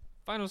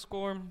 Final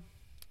score,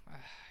 I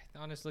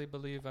honestly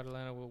believe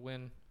Atalanta will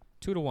win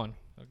 2-1.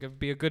 It'll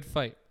be a good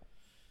fight.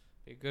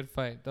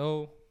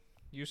 Though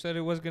you said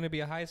it was going to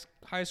be a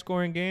high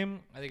scoring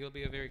game, I think it'll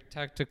be a very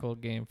tactical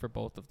game for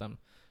both of them.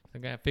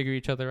 They're going to figure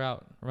each other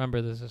out.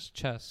 Remember, this is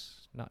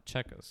chess, not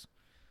checkers.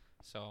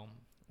 So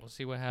we'll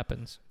see what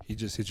happens. He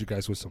just hit you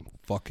guys with some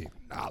fucking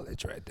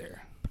knowledge right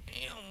there.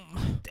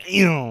 Damn.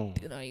 Damn.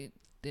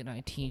 Did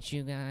I teach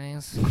you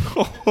guys?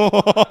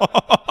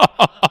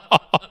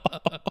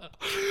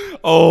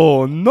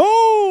 Oh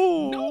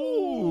no!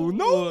 No!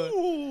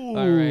 No!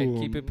 All right,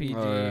 keep keep it PG.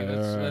 All right,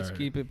 Let's all right.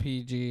 keep it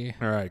PG.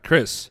 All right,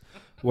 Chris,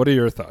 what are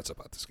your thoughts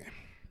about this game?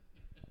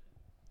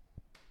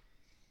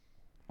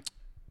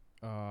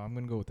 I'm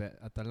gonna go with that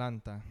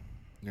Atalanta.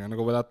 You're gonna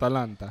go with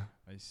Atalanta.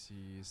 I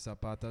see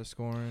Zapata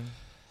scoring.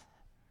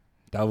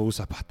 Davu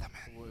Zapata,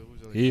 man. Who's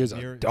the other He guy? is a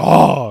Mir-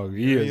 dog.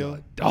 He is Muriel?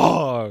 a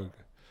dog.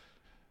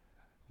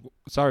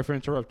 Sorry for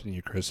interrupting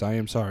you, Chris. I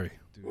am sorry.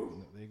 Dude,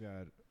 they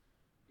got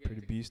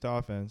pretty beast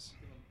offense.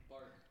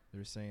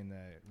 They're saying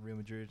that Real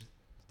Madrid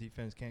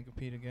defense can't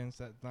compete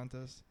against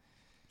Atlanta's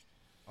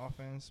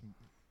offense.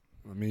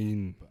 I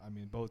mean, But, I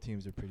mean, both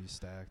teams are pretty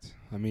stacked.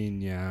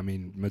 yeah. I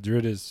mean,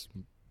 Madrid is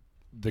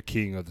the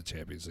king of the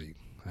Champions League.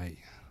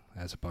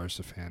 As a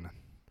Barca fan,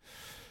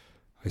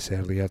 I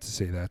sadly have to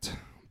say that.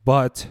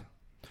 But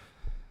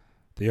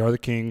they are the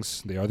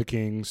kings. They are the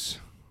kings.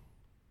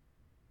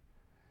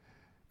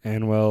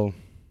 And, well,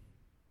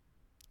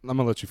 I'm going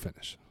to let you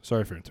finish.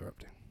 Sorry for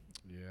interrupting.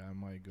 Yeah, I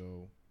might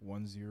go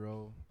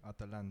 1-0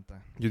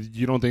 Atalanta.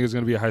 You don't think it's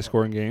going to be a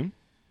high-scoring game?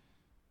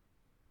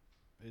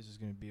 It's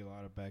just going to be a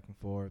lot of back and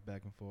forth.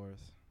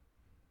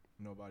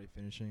 Nobody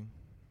finishing.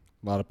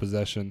 A lot of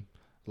possession.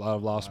 A lot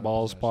of lost lot of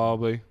balls, possession.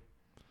 probably.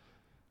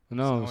 Who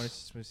So I want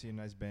knows? to see a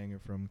nice banger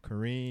from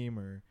Kareem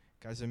or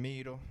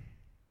Casemiro.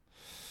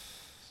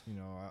 You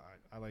know,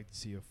 I like to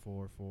see a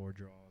 4-4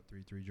 draw,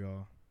 3-3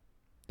 draw.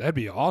 That'd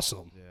be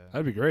awesome. Yeah.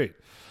 That'd be great.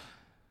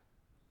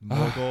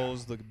 More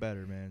goals look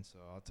better, man, so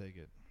I'll take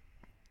it.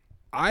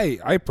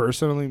 I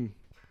personally,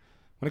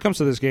 when it comes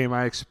to this game,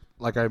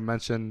 like I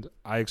mentioned,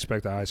 I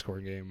expect a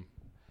high-scoring game.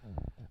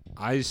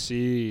 I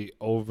see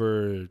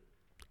 4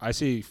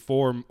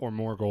 or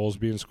more goals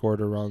being scored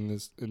around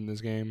in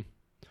this game.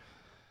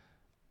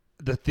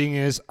 The thing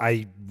is,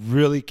 I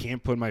really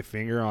can't put my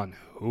finger on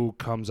who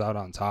comes out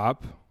on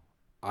top.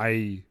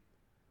 I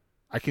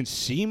can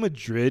see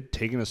Madrid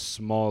taking a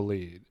small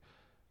lead,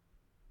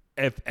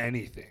 if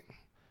anything.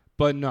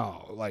 But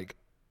no, like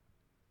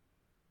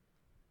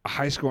a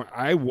high scoring.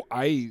 A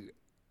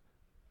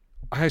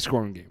high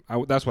scoring game.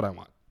 That's what I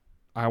want.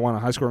 I want a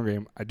high scoring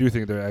game. I do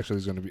think there actually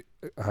is going to be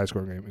a high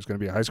scoring game. It's going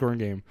to be a high scoring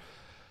game.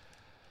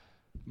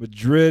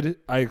 Madrid,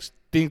 I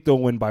think they'll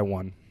win by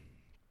 1.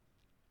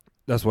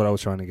 That's what I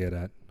was trying to get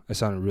at. I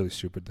sounded really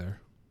stupid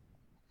there,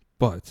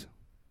 but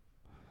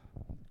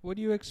What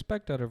do you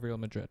expect out of Real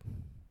Madrid?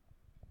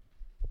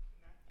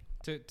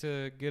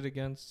 To get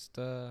against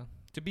to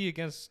be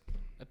against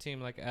a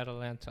team like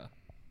Atalanta.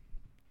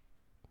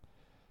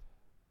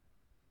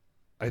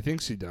 I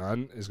think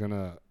Zidane is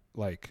gonna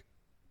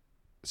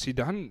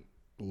Zidane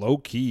low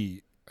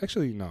key.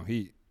 Actually, no,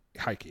 he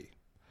high key.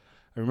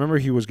 I remember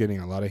he was getting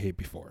a lot of hate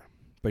before,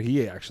 but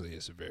he actually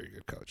is a very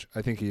good coach.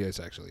 I think he is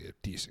actually a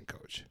decent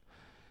coach,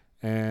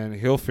 and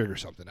he'll figure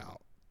something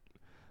out.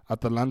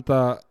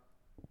 Atalanta,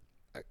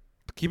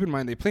 keep in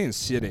mind they play in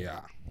Serie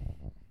A.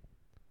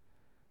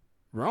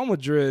 Real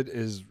Madrid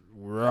is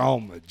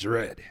Real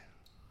Madrid.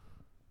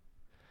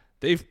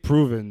 They've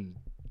proven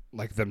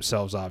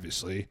themselves.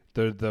 Obviously,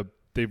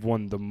 they've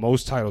won the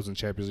most titles in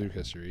Champions League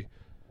history.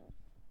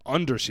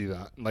 Under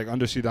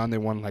Zidane, they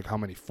won how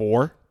many?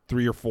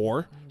 3 or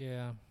 4.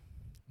 Yeah.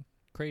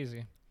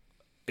 Crazy.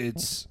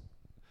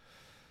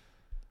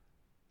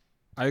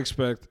 I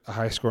expect a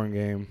high-scoring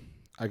game.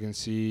 I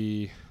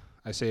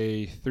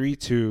say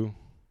 3-2.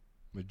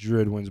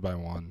 Madrid wins by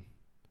 1.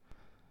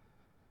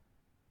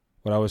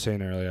 What I was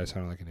saying earlier, I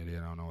sounded like an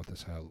idiot. I don't know what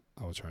the hell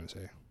I was trying to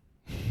say.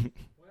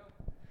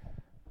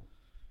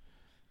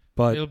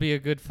 But It'll be a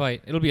good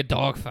fight. It'll be a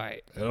dog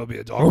fight. it'll be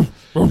a dog.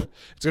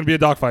 It's gonna be a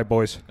dog fight,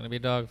 boys. Gonna be a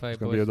dog fight, It's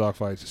gonna be a boys. dog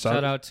fight.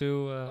 Shout out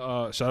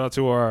to Shout out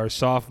to our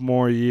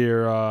sophomore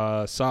year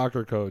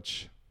soccer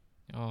coach.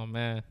 oh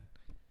man.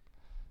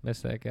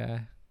 Miss that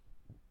guy.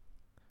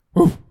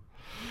 What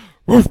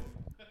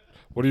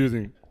do you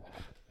think?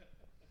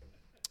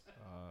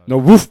 No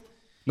woof.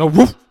 No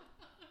woof.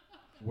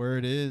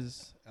 Word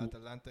is,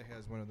 Atalanta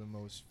has one of the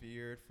most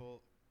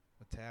fearful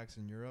attacks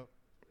in Europe.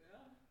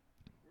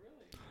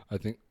 I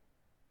think.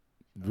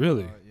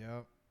 Really?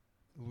 Yeah.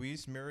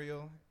 Luis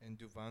Muriel and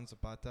Duvan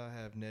Zapata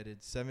have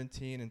netted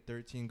 17 and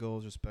 13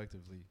 goals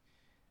respectively.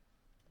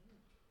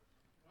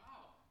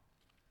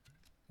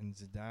 And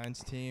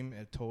Zidane's team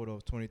a total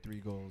of 23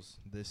 goals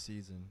this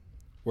season.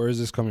 Where is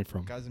this coming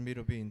from?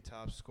 Casemiro being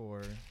top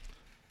scorer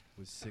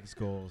with 6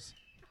 goals.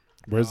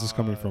 Where is this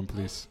coming from,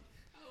 please?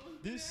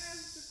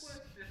 This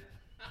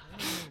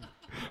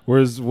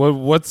What's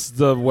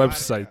the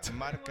website?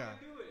 Marca.com.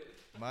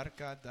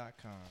 Marca.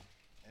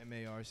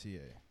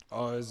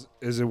 Oh,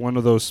 is it one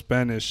of those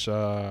Spanish?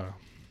 Looks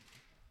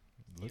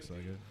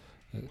like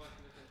it.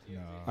 No.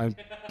 I'm.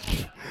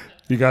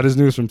 He got his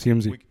news from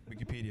TMZ.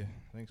 Wikipedia.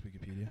 Thanks,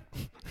 Wikipedia.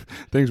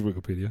 Thanks,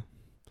 Wikipedia.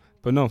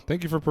 But no,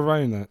 thank you for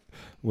providing that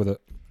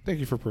Thank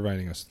you for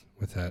providing us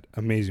with that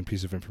amazing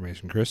piece of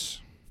information, Chris.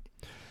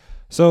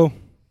 So,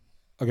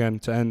 again,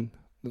 to end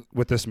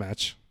with this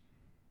match,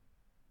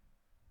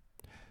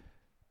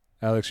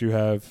 Alex, you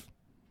have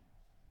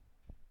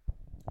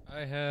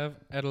I have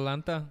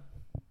Atalanta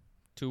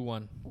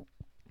 2-1.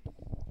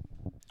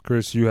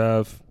 Chris, you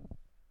have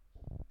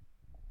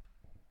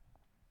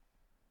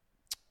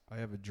I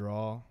have a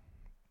draw.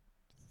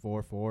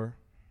 4-4.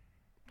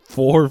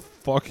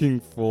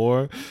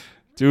 4-4,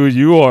 dude.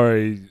 You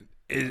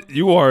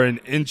are an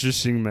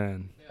interesting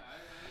man.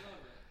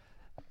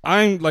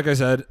 I'm like I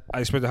said, I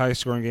expect a high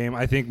scoring game.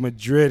 I think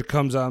Madrid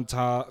comes out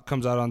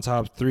on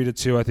top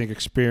 3-2. I think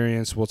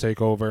experience will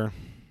take over.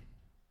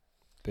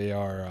 They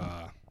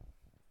are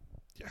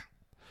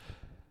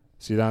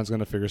Zidane's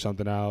gonna figure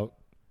something out.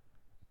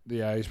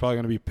 Yeah, he's probably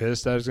gonna be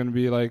pissed that it's gonna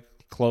be like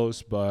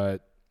close, but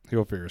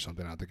he'll figure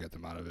something out to get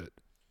them out of it.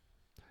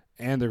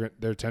 And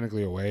they're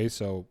technically away,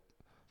 so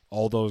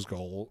all those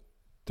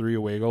 3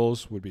 away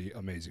goals would be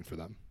amazing for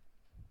them.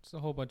 It's a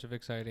whole bunch of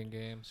exciting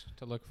games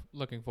to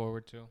looking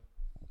forward to.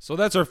 So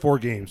that's our 4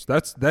 games.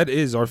 That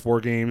is our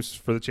 4 games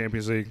for the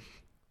Champions League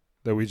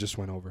that we just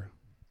went over.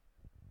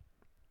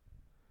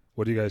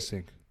 What do you guys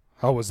think?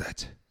 How was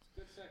that?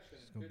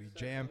 It's going to be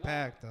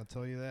jam-packed, I'll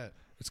tell you that.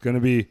 It's going to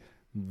be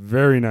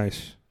very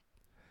nice.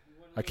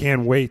 I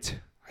can't wait.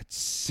 I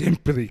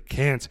simply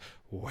can't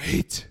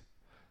wait.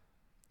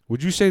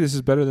 Would you say this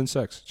is better than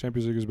sex?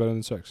 Champions League is better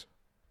than sex?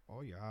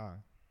 Oh, yeah.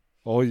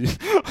 Oh, yeah.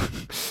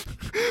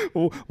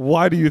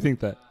 Why do you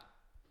think that?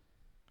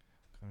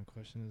 What kind of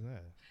question is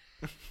that?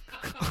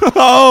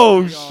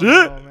 Oh, We all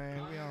shit. know,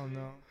 man. We all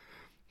know.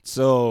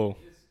 So,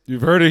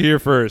 you've heard it here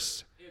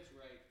first.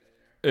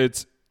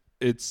 It's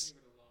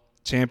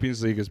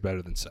Champions League is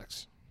better than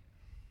sex.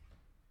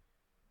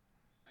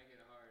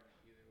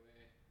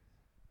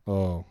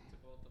 Oh.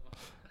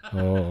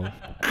 Oh.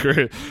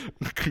 Chris.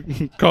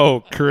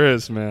 Go,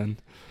 Chris, man.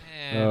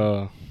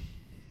 And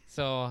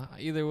so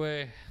either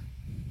way,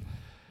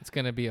 it's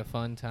gonna be a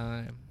fun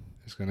time.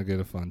 It's going to get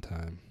a fun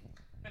time.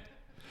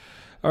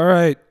 All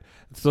right.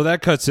 So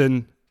that cuts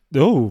in.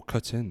 Oh,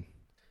 cuts in.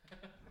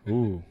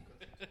 Ooh.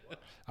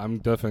 I'm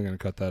definitely going to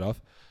cut that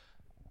off.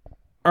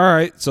 All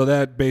right. So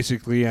that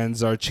basically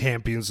ends our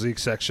Champions League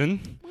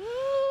section.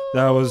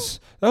 That was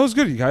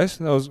good, you guys.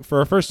 That was for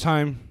our first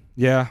time.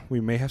 Yeah, we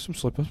may have some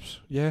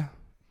slip-ups. Yeah.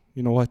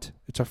 You know what?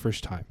 It's our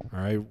first time.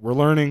 All right. We're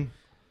learning.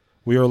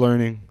 We are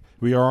learning.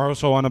 We are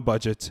also on a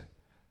budget.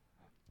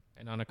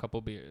 And on a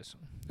couple beers.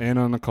 And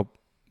on a couple.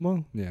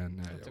 Well, yeah.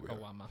 It's a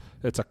Kawama.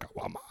 It's a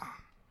Kawama.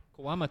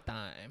 Kawama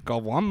time.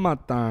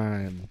 Kawama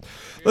time.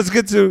 Let's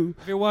get to.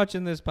 If you're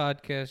watching this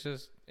podcast,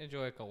 just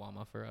enjoy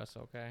Kawama for us,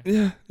 okay?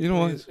 Yeah, you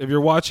know Please. what? If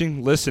you're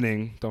watching,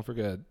 listening, don't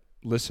forget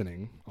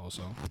listening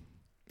also.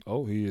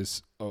 Oh, he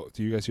is. Oh,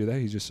 do you guys hear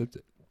that? He just sipped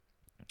it.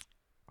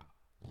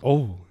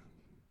 Oh.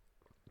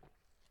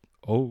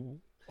 Oh.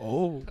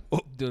 Oh.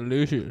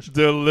 Delicious.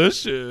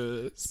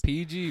 Delicious.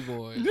 PG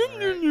boys. All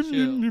right,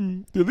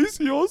 chill.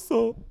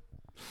 Delicioso.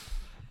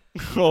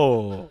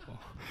 Oh.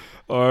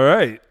 All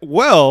right.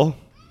 Well,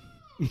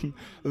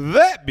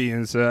 that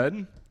being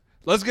said,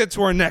 let's get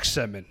to our next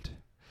segment.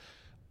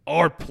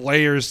 Our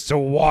players to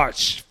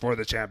watch for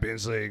the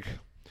Champions League.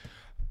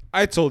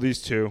 I told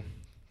these two,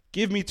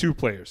 give me 2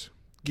 players.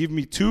 Give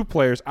me 2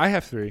 players. I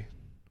have 3.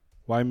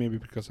 Why? Maybe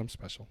because I'm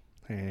special.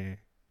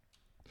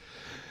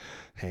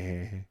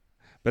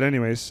 But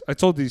anyways, I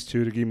told these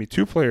two to give me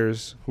 2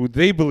 players who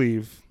they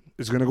believe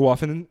is going to go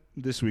off in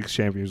this week's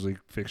Champions League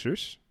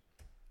fixtures.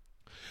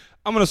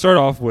 I'm going to start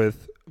off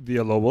with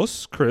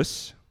Villalobos.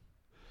 Chris,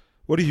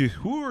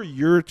 who are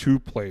your 2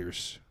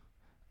 players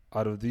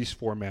out of these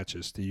 4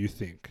 matches do you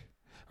think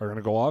are going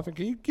to go off? And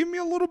can you give me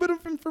a little bit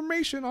of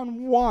information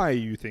on why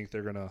you think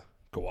they're going to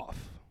go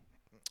off?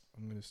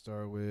 I'm going to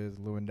start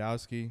with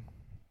Lewandowski.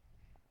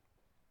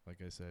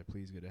 Like I said,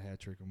 please get a hat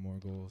trick or more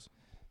goals.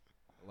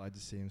 I'd like to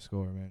see him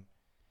score, man.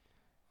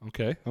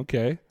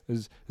 Okay.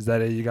 Is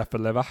that it you got for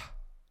Leva?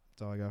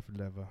 That's all I got for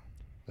Leva.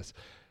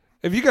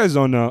 If you guys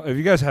don't know, if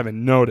you guys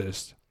haven't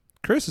noticed,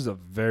 Chris is a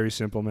very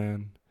simple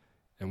man,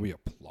 and we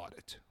applaud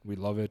it. We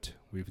love it.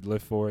 We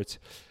live for it.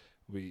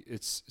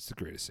 It's the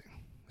greatest thing.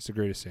 It's the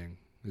greatest thing.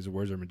 His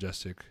words are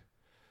majestic,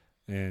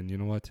 and you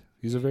know what?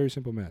 He's a very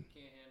simple man.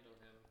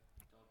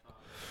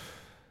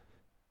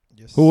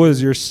 Yes, Who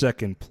was your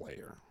second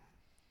player?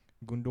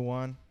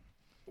 Gundogan.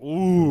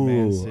 Ooh,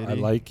 Man I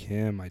City. like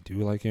him. I do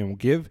like him.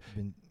 Give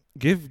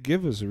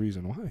us a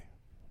reason why.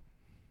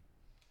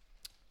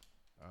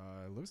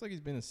 It looks like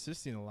he's been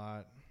assisting a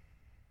lot,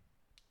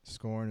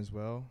 scoring as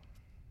well.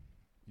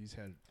 He's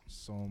had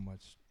so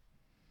much.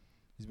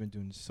 He's been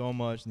doing so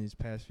much in these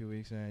past few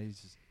weeks, and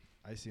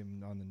I see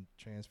him on the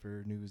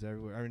transfer news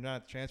everywhere. I mean,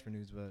 not transfer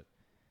news, but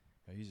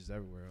he's just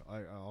everywhere.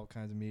 All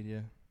kinds of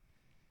media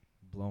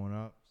blowing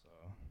up. So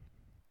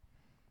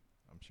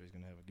I'm sure he's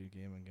gonna have a good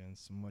game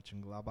against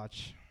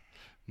Mönchengladbach.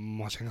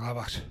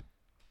 Mönchengladbach.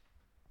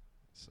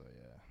 So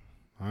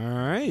yeah. All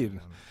right.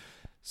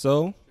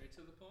 So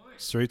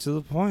straight to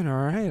the point. All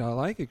right. I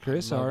like it,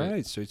 Chris. All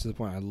right. Straight to the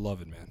point. I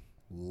love it, man.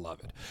 Love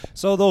it.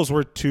 So those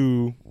were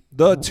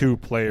the two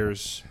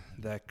players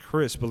that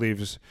Chris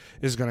believes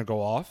is going to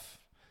go off.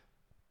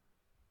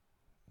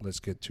 Let's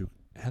get to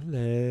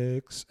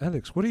Alex.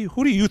 Alex,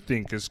 who do you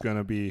think is going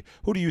to be?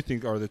 Who do you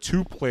think are the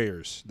 2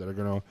 players that are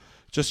going to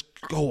just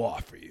go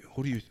off for you?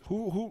 Who do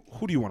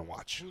you want to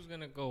watch? Who's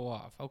gonna go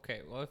off?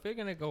 Okay, well, if they're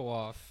gonna go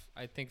off,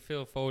 I think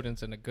Phil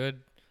Foden's in a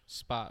good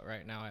spot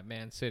right now at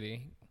Man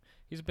City.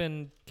 He's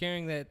been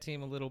carrying that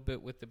team a little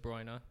bit with De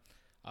Bruyne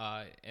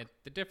at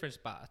the different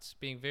spots,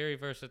 being very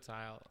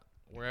versatile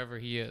wherever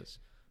he is.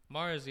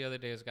 Mars the other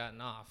day has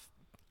gotten off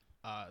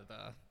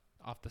the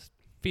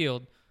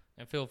field,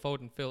 and Phil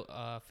Foden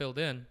filled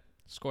in,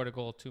 scored a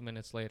goal 2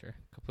 minutes later,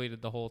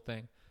 completed the whole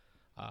thing.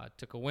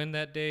 Took a win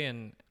that day,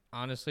 and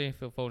honestly,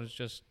 Phil Foden's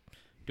just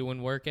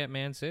doing work at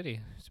Man City.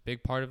 It's a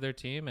big part of their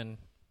team, and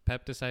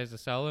Pep decides to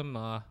sell him.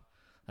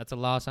 That's a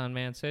loss on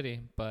Man City,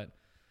 but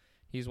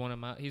he's one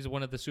of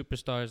the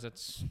superstars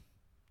that's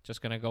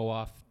just gonna go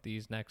off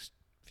these next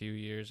few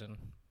years and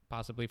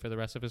possibly for the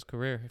rest of his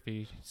career if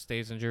he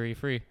stays injury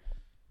free.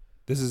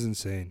 This is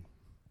insane.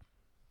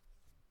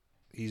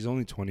 He's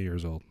only 20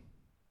 years old.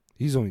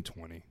 He's only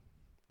 20.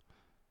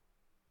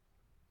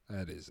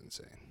 That is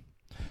insane.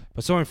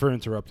 But sorry for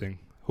interrupting.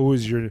 Who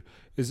is your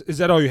is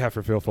that all you have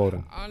for Phil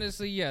Foden?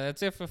 Honestly, yeah,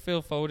 that's it for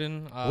Phil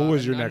Foden. Who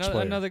was your next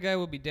player? Another guy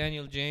would be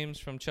Daniel James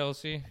from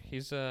Chelsea. He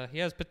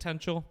has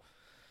potential.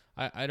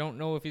 I don't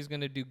know if he's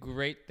going to do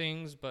great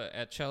things, but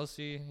at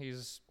Chelsea,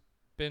 he's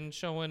been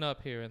showing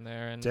up here and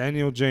there. And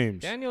Daniel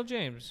James. Daniel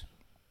James.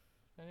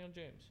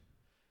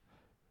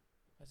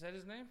 Is that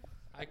his name?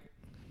 It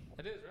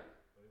is, right?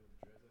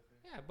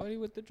 Yeah, Buddy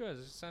with the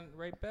Dreads. Sent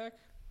right back.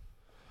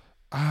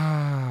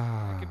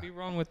 I could be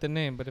wrong with the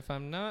name, but if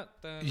I'm not,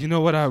 then you know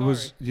what sorry.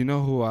 you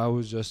know who I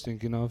was just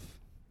thinking of?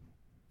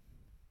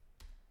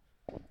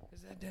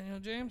 Is that Daniel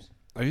James?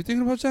 Are you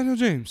thinking about Daniel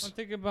James? I'm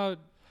thinking about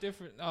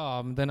different.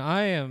 Then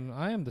I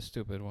am the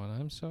stupid one.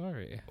 I'm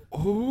sorry.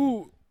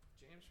 Who?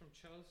 James from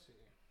Chelsea.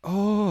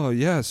 Oh,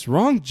 yes.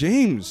 Wrong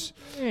James.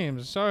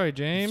 James. Sorry,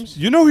 James.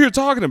 You know who you're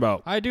talking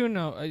about. I do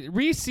know.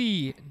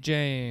 Reece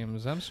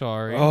James. I'm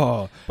sorry.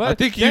 Oh, but I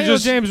think Daniel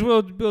James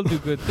will do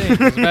good things.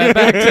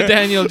 Back to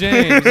Daniel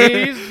James.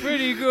 He's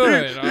pretty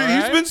good. All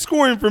He's right? been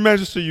scoring for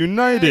Manchester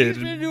United. Yeah,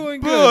 he's been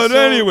doing But good. So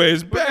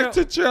anyways, back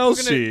to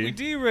Chelsea. We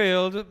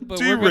derailed, but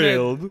we're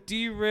gonna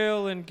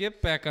derail and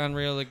get back on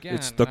rail again.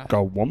 It's the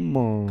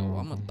Kawama.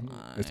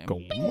 Kawama It's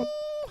time.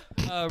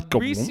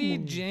 Kawama. Reece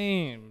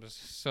James.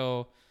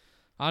 So,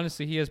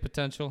 honestly, he has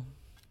potential.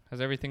 Has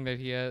everything that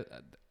he has.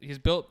 He's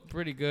built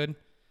pretty good.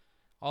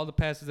 All the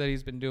passes that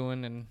he's been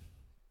doing, and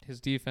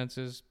his defense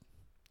is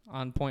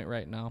on point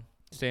right now.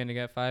 Standing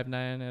at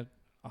 5'9" at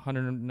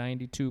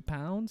 192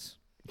 pounds.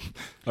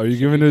 Are you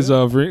giving his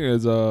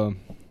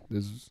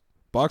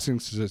boxing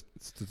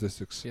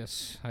statistics?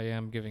 Yes, I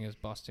am giving his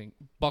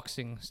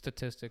boxing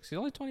statistics. He's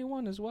only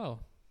 21 as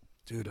well.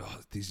 Dude,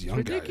 these young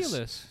guys.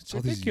 Ridiculous. It's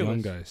all ridiculous. these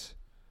young guys.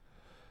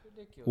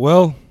 Ridiculous.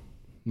 Well,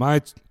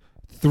 my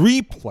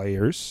 3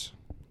 players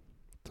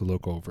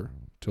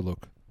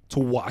to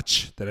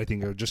watch that I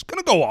think are just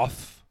gonna go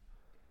off.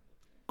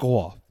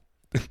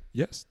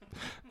 Yes.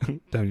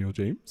 Daniel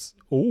James.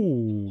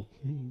 Oh.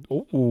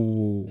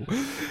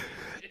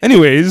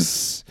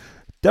 Anyways,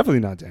 definitely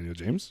not Daniel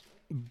James.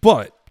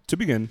 But to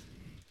begin,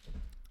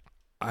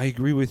 I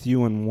agree with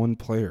you on one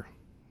player.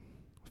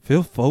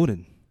 Phil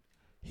Foden.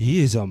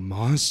 He is a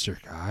monster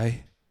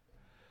guy.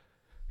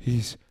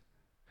 He's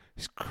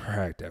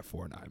cracked at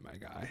Fortnite, my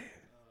guy.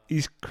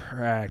 He's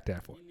cracked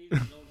at Fortnite. He needs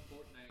his own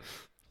Fortnite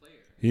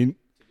player, He to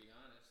be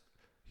honest.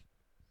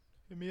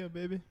 Hit me up,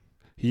 baby.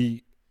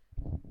 he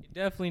He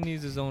definitely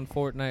needs his own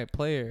Fortnite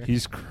player.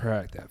 he's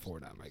cracked at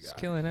Fortnite, my He's guy.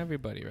 killing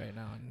everybody right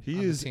now on He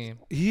the is team.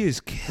 he is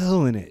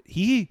killing it.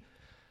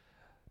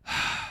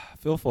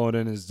 Phil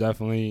Foden is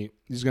definitely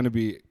he's gonna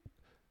be.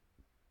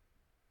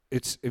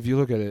 It's if you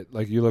look at it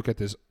like you look at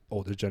this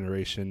older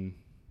generation,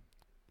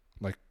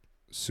 like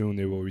soon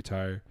they will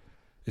retire.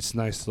 It's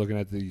nice looking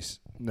at this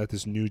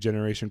new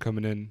generation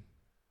coming in,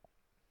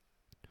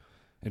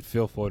 and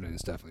Phil Foden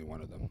is definitely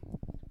one of them.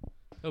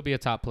 He'll be a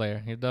top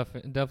player. He'll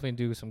definitely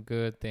do some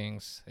good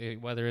things.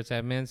 Whether it's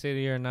at Man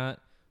City or not,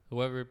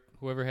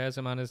 whoever has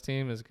him on his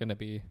team is going to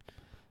be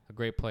a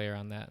great player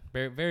on that.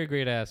 Very, very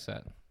great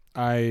asset.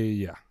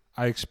 I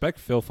expect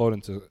Phil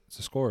Foden to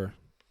score.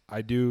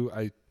 I do.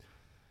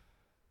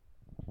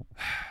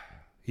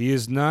 He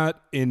is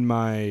not in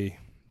my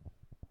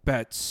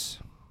bets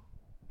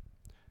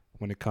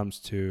when it comes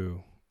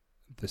to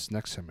this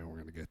next segment we're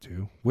going to get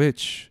to,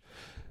 which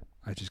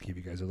I just gave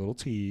you guys a little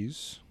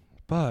tease.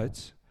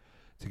 But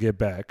to get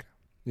back,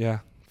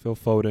 Phil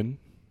Foden,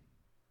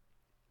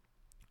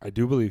 I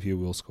do believe he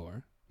will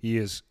score. He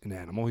is an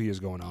animal. He is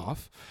going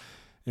off.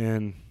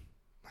 And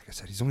like I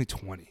said, he's only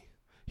 20.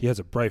 He has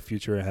a bright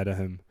future ahead of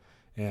him,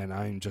 and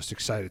I'm just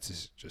excited to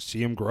just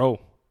see him grow.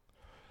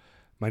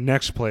 My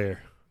next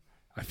player,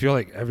 I feel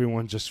like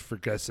everyone just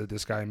forgets that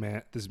this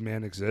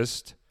man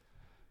exists.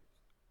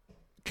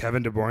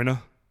 Kevin De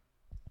Bruyne.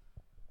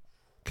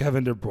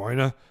 Kevin.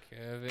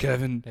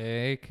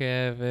 Hey,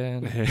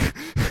 Kevin.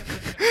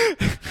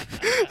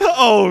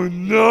 Oh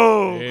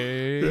no.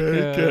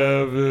 Hey,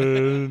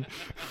 Kevin.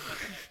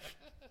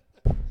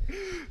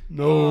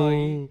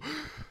 No.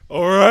 Oh,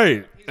 All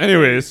right.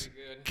 Anyways,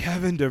 Good.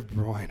 Kevin De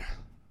Bruyne.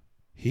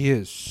 He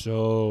is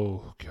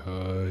so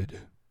good.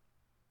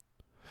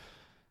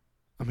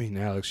 I mean,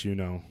 Alex, you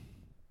know.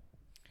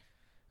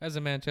 As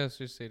a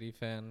Manchester City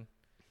fan,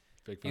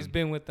 Fake He's fan.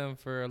 been with them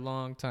for a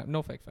long time.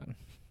 No fake fan.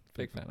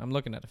 Fake fan. I'm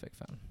looking at a fake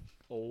fan.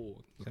 Oh,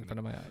 It's in front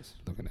of my eyes.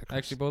 looking at Chris.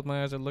 Actually, both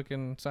my eyes are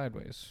looking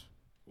sideways.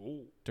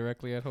 Oh.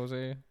 Directly at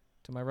Jose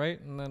to my right,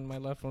 and then my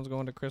left one's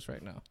going to Chris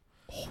right now.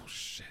 Oh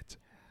shit.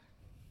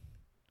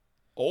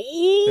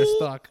 Oh. They're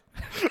stuck.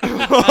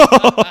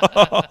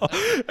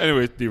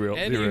 Anyways, derail.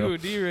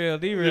 Anywho, derail.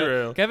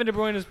 Derail. Kevin De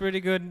Bruyne is pretty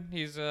good.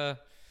 He's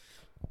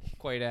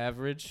quite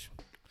average,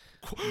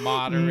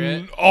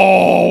 moderate.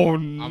 Oh.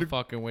 I'm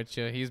fucking with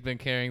you. He's been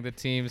carrying the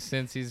team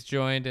since he's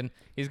joined, and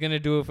he's gonna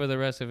do it for the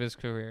rest of his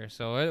career.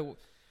 So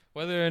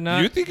whether or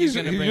not You think he's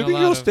gonna you bring a think lot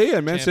he'll of stay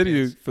at Man City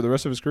champions. for the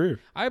rest of his career?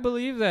 I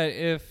believe that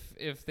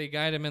if they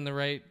guide him in the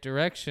right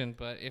direction,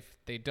 but if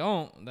they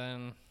don't,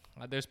 then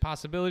there's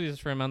possibilities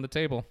for him on the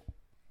table.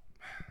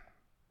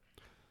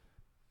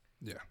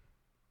 Yeah.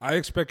 I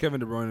expect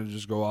Kevin De Bruyne to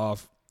just go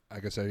off.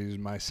 Like I said, he's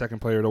my second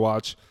player to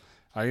watch.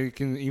 I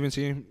can even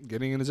see him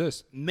getting an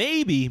assist.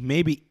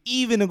 Maybe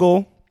even a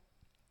goal,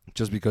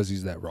 just because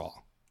he's that raw.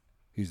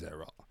 He's that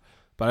raw.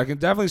 But I can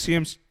definitely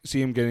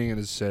see him getting an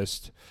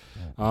assist.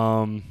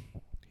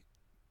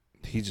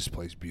 He just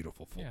plays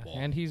beautiful football.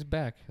 Yeah, and he's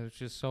back,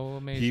 which is so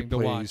amazing to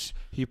watch.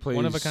 He plays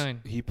One of a kind.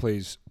 He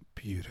plays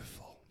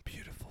beautiful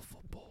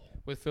football.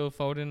 With Phil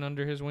Foden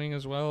under his wing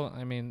as well,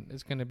 I mean,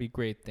 it's going to be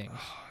great things.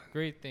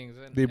 Great things.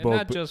 And, They and both-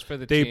 not just for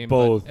the they team,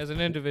 both- but as an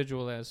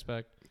individual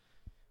aspect.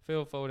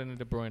 Phil Foden and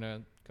De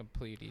Bruyne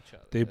complete each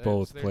other. They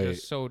both they're play-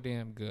 just so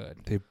damn good.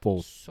 They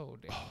both So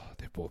damn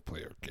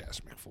play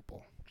orgasmic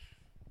football.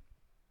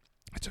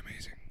 It's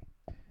amazing.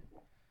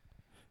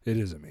 It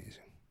is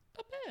amazing.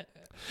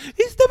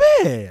 It's the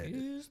best.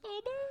 It's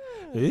the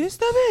best. It's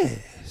the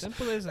best.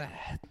 Simple as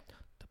that.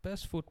 The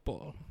best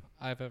football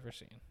I've ever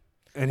seen.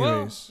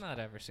 Anyways, Well, not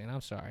ever seen.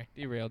 I'm sorry.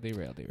 Derail.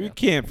 we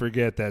can't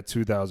forget that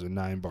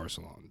 2009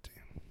 Barcelona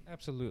team.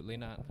 Absolutely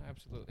not.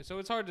 Absolutely. So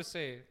it's hard to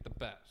say the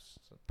best,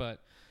 but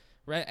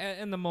right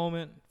in the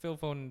moment, Phil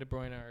Foden and De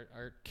Bruyne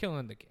are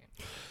killing the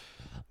game.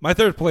 My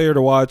third player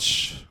to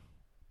watch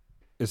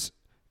is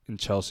in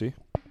Chelsea.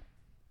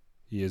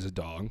 He is a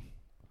dog.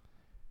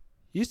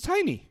 He's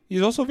tiny.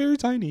 He's also very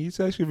tiny. He's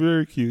actually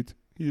very cute.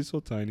 He's so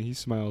tiny. He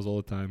smiles all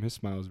the time. His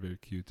smile is very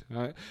cute.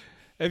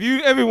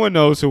 Everyone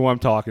knows who I'm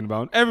talking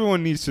about.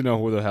 Everyone needs to know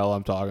who the hell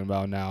I'm talking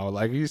about now.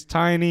 Like, he's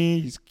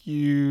tiny. He's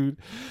cute.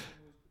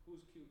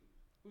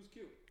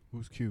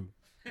 Who's cute?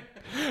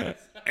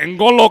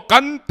 N'Golo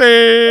Kante.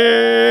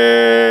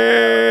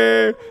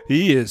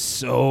 He is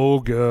so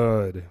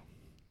good.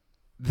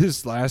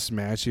 This last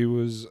match they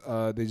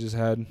just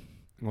had,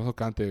 N'Golo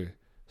Kante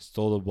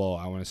stole the ball,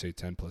 I want to say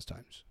 10 plus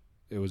times.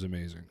 It was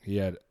amazing.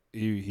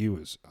 He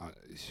was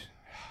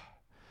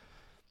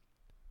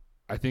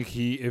I think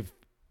if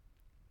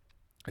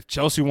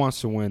Chelsea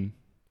wants to win,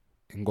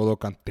 N'Golo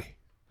Kante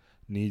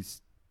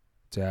needs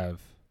to have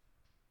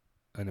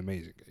an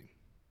amazing game.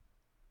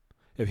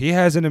 If he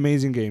has an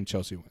amazing game,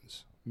 Chelsea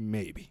wins.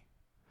 Maybe.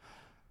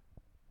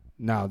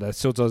 Now, that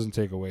still doesn't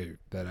take away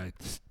that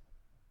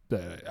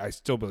I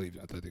still believe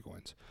Atletico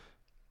wins.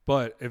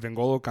 But if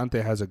N'Golo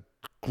Kante has a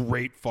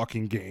great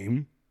fucking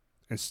game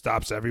and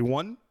stops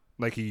everyone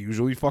like he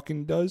usually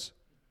fucking does,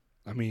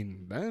 I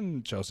mean,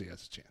 then Chelsea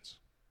has a chance.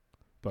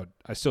 But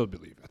I still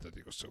believe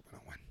Atletico's still going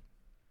to win.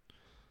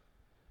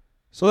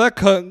 So that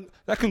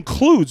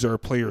concludes our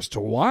players to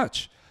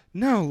watch.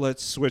 Now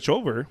let's switch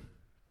over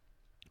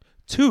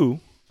to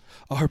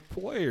our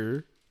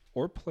player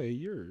or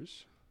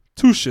players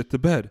to shit the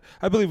bed.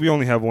 I believe we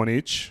only have one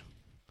each.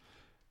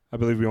 All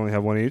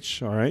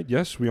right.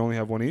 Yes, we only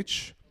have one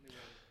each.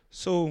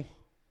 So,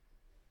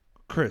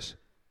 Chris,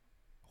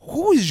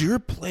 who is your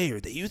player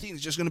that you think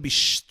is just going to be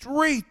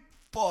straight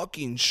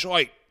fucking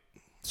shite?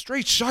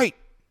 Straight shite.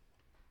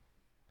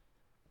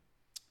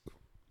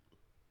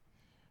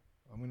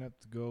 I'm gonna have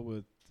to go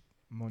with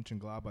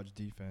Mönchengladbach's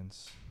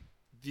defense.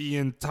 The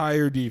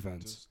entire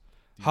defense. Just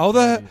the How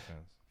entire the-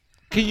 defense.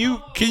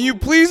 Can you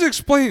please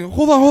explain?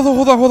 Hold on.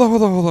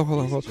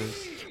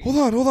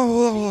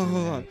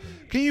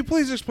 Can you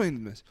please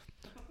explain this?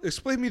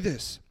 Explain me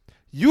this.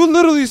 You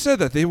literally said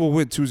that they will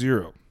win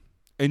 2-0.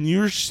 And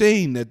you're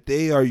saying that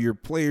they are your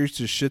players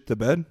to shit the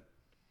bed?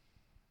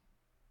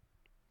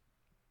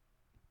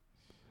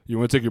 You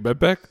want to take your bet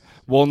back?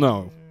 Well,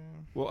 no.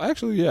 Well,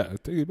 actually, yeah.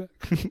 Take it back.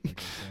 Anything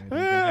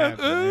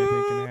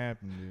can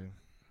happen, dude.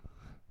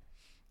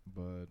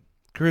 But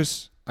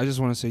Chris, I just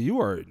want to say you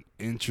are an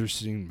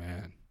interesting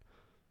man.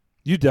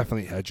 You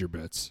definitely had your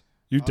bets.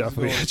 You I'll just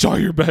definitely go hedged all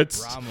your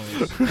bets.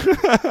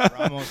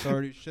 Ramos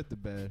already shit the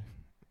bed.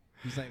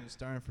 He's not even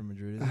starting for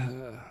Madrid, is he?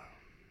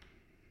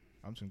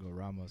 I'm just gonna go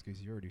Ramos because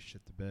he already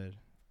shit the bed.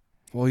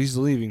 Well, he's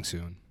leaving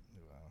soon.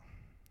 Wow.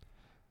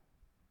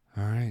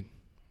 All right.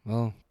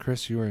 Well,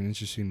 Chris, you are an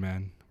interesting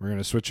man. We're going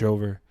to switch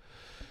over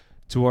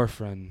to our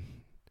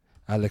friend,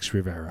 Alex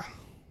Rivera.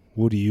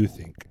 Who do you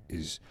think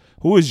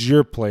who is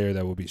your player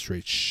that will be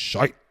straight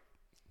shite?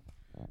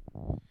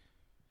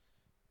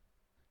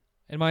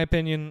 In my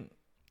opinion,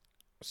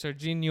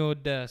 Serginho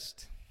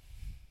Dest,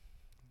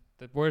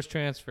 the worst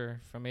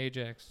transfer from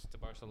Ajax to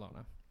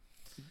Barcelona.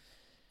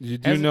 You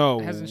do know,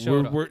 hasn't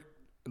showed up.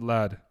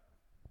 lad,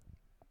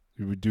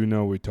 We do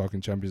know we're talking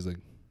Champions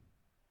League.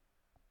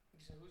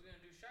 So who's gonna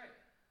do shite?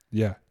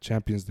 Yeah,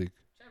 Champions League.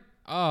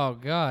 Oh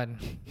God.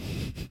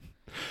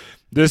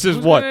 This is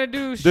Who's what? gonna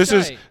do This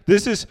shite?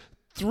 is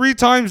 3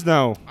 times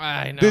now.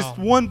 I know. This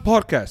one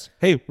podcast.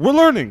 Hey, we're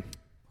learning.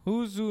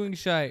 Who's doing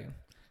shite?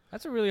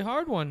 That's a really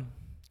hard one.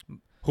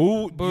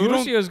 Who you don't?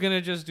 Borussia's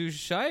gonna just do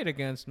shite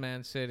against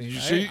Man City.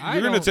 You're I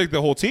gonna don't- take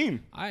the whole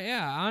team.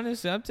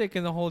 honestly, I'm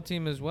taking the whole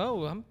team as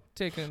well. I'm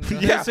taking the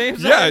Yeah, same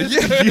yeah, side.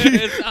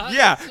 yeah,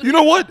 yeah. You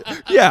know what?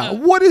 Yeah.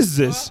 What is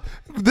this?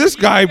 This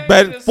guy guys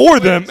bet just for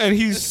them, switched. and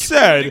he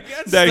said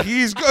against that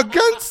he's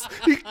against.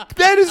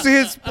 That is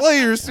his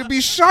players to be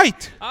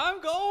shite. I'm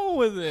going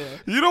with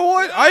it. You know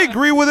what? I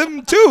agree with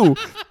him too.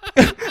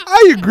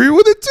 I agree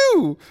with it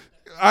too.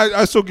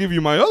 I still give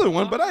you my other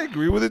one, but I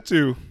agree with it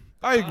too.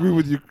 I agree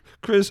with you,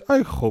 Chris. I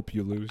hope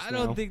you lose. I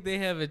don't think they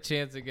have a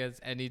chance against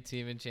any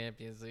team in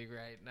Champions League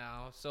right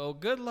now. So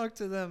good luck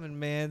to them in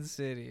Man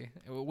City.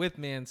 With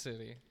Man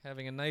City.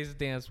 Having a nice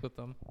dance with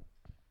them.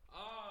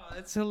 Oh,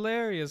 it's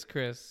hilarious,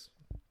 Chris.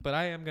 But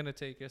I am going to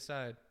take your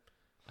side.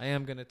 I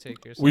am going to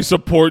take your side. We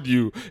support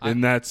you in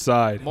that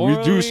side. We do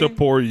Morally,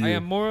 support you. I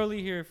am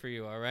morally here for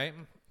you, all right?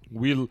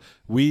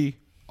 We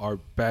are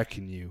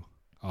backing you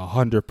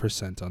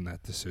 100% on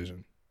that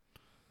decision,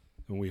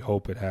 and we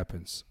hope it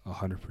happens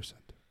 100%.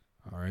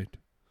 All right.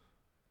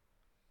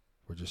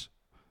 We're just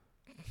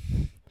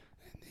in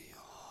the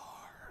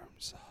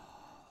arms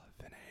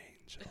of an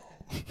angel.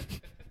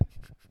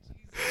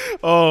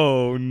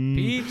 Oh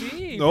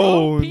PG, bro.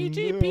 Oh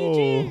PG, no.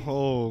 PG.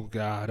 Oh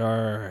God! All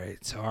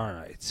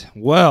right.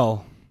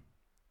 Well,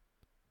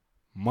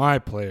 my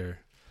player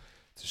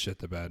to shit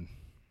the bed.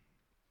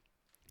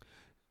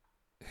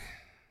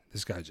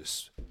 This guy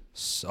just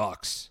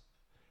sucks.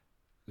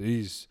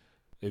 If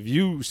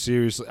you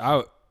seriously,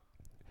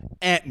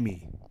 at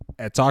me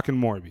at Talking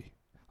Morby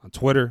on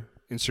Twitter,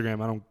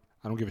 Instagram. I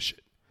don't give a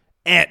shit.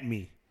 At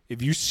me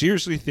if you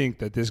seriously think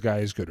that this guy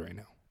is good right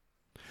now,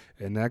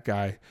 and that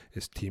guy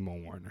is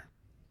Timo Werner.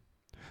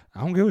 I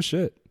don't give a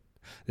shit.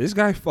 This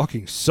guy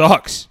fucking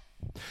sucks.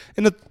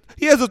 And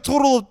he has a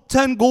total of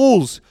 10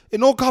 goals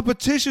in all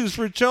competitions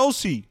for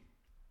Chelsea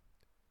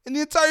in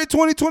the entire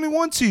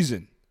 2021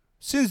 season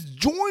since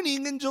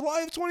joining in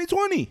July of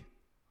 2020.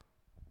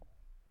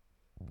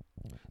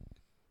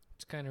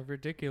 It's kind of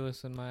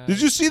ridiculous in my eyes.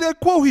 Did you see that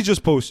quote he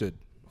just posted?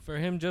 For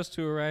him just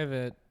to arrive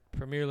at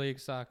Premier League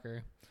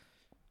soccer,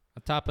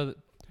 on top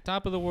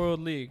of the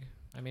world league.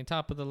 I mean,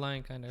 top of the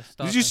line kind of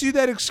stuff. Did you see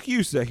that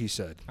excuse that he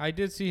said? I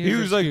did see his He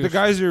was like, the excuse.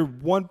 guys are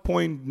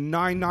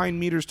 1.99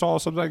 meters tall,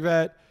 something like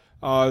that.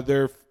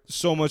 They're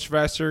so much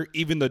faster.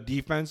 Even the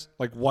defense,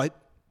 like what?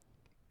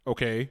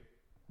 Okay,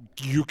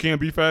 you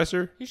can't be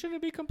faster. He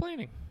shouldn't be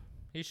complaining.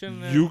 He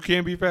shouldn't. You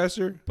can't be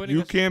faster. Putting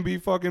You us- can't be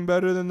fucking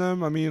better than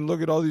them. I mean,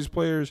 look at all these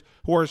players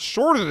who are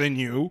shorter than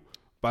you,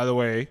 by the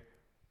way,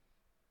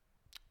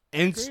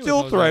 and agree with still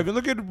Jose. thriving.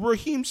 Look at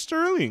Raheem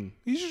Sterling.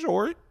 He's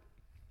short.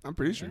 I'm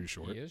pretty sure he's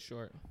short. He is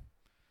short.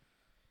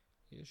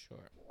 He is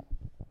short.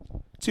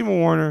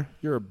 Timo Werner,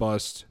 you're a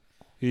bust.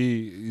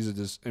 He's a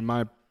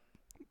disappointment.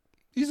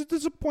 He is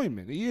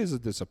a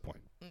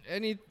disappointment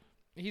And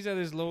he's at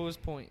his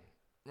lowest point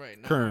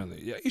right now.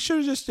 currently. Yeah, he should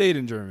have just stayed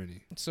in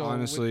Germany. So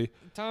honestly,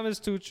 Thomas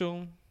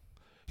Tuchel,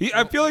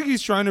 I feel like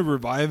he's trying to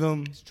revive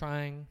him. he's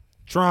trying.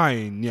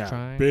 Trying, yeah,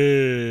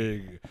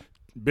 Trying.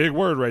 big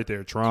word right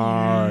there.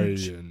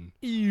 Trying,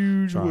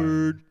 Huge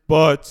word.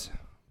 But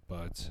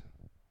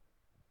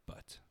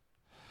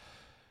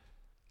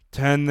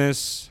 10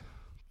 this.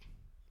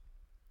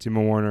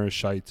 Timo Werner is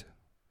shite.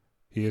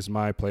 He is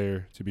my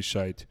player to be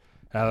shite.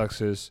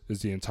 Alex's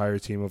is the entire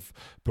team of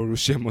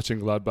Borussia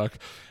Mönchengladbach.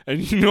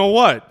 And you know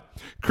what?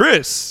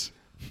 Chris,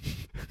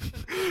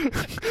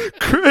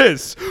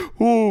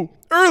 who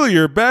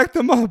earlier backed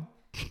them up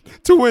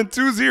to win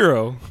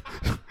 2-0,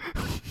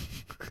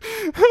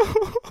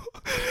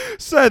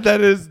 said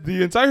that is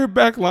the entire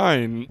back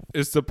line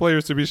is the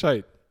players to be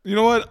shite. You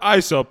know what? I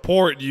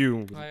support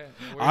you.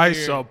 I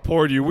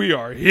support you. We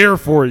are here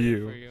for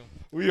you. for you.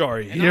 We are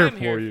And here I'm for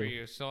here you. for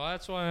you. So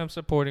that's why I'm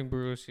supporting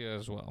Borussia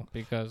as well,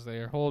 because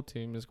their whole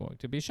team is going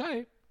to be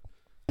shy.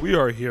 We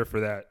are here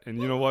for that.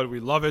 And you know what? We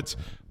love it.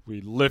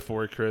 We live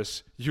for it,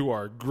 Chris. You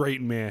are a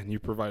great man. You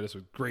provide us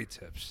with great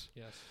tips.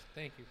 Yes.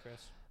 Thank you,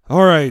 Chris.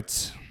 All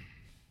right.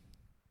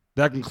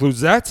 That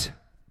concludes that.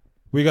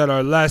 We got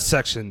our last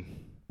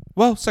section.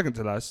 Well, second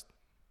to last.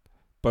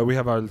 But we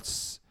have one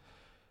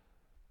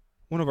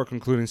of our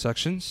concluding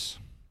sections.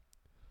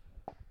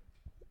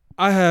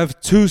 I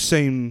have 2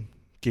 same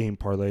game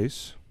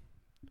parlays.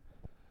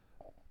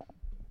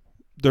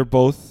 They're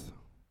both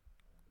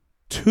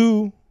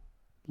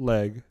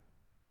 2-leg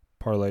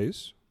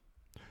parlays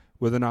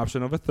with an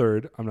option of a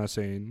third. I'm not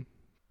saying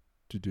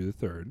to do the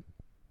third.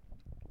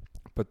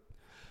 But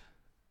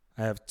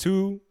I have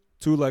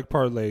 2-leg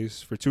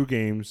parlays for 2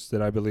 games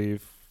that I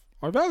believe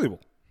are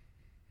valuable.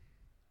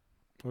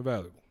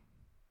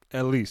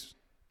 At least.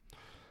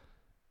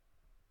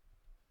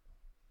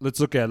 Let's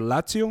look at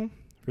Lazio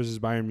versus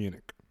Bayern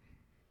Munich.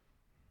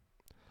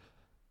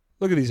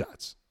 Look at these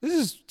odds. This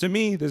is, to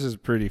me, this is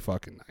pretty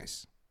fucking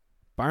nice.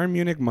 Bayern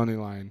Munich money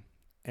line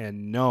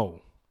and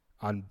no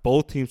on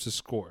both teams to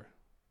score.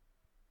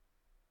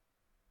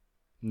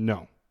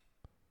 No.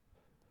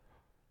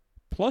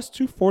 Plus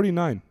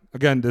 249.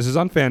 Again, this is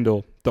on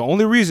FanDuel. The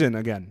only reason,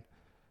 again,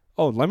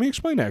 let me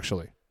explain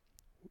actually.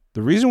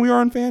 The reason we are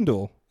on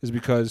FanDuel is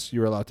because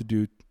you're allowed to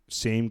do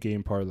same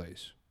game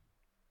parlays.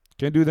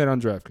 Can't do that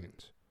on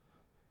DraftKings.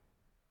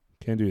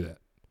 Can't do that.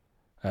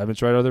 I haven't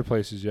tried other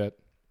places yet.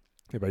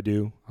 If I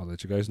do, I'll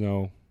let you guys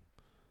know.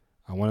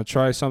 I want to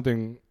try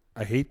something.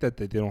 I hate that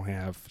they don't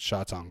have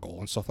shots on goal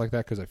and stuff like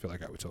that because I feel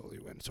like I would totally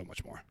win so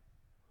much more.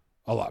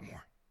 A lot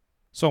more.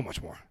 So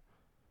much more.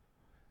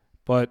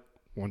 But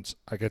once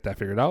I get that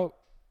figured out,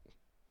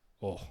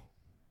 we're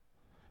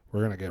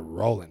going to get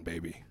rolling,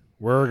 baby.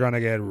 We're going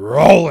to get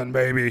rolling,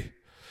 baby.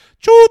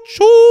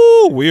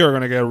 Choo-choo! We are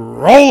going to get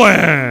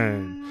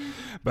rolling.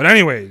 But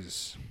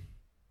anyways,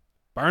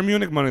 Bayern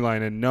Munich money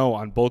line and no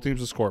on both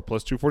teams to score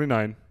plus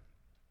 249.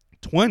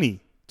 20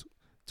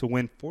 to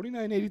win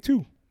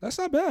 49.82. That's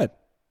not bad.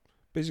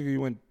 Basically, you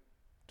win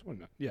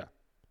 29. Yeah,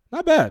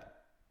 not bad.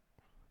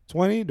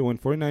 20 to win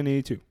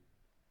 49.82.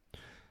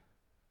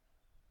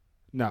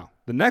 Now,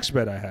 the next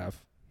bet I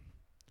have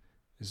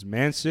is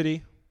Man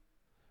City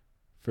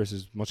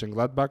versus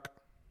Mönchengladbach.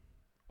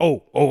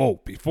 Oh,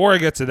 before I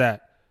get to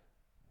that,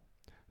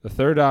 the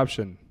third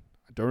option,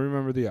 I don't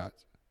remember the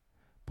odds,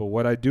 but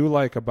what I do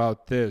like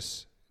about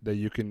this that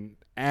you can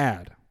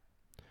add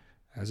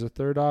as a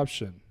third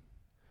option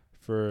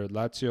for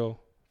Lazio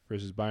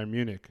versus Bayern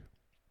Munich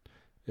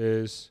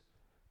is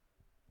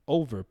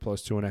over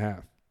plus 2.5.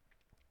 The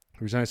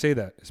reason I say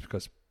that is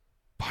because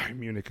Bayern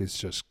Munich is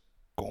just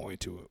going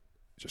to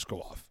just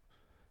go off.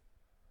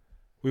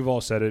 We've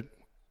all said it.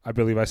 I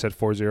believe I said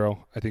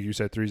 4-0. I think you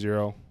said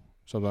 3-0,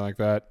 something like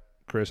that.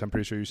 Chris, I'm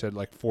pretty sure you said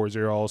like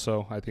 4-0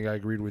 also. I think I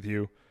agreed with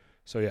you.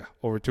 So, yeah,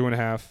 over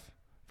 2.5.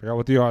 Forgot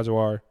what the odds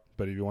are,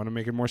 but if you want to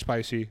make it more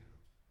spicy,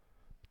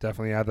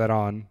 definitely add that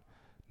on.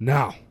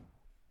 Now,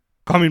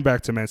 coming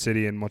back to Man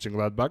City and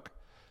Mönchengladbach,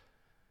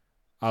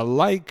 I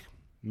like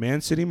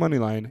Man City money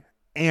line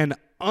and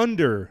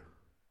under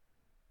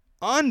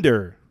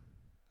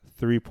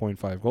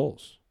 3.5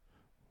 goals.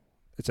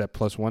 It's at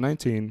plus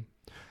 119.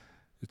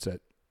 It's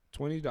at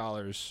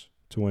 $20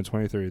 to win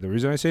 23. The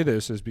reason I say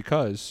this is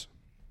because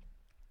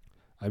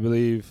I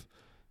believe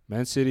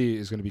Man City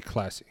is going to be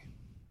classy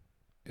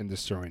in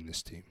destroying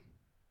this team.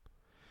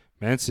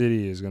 Man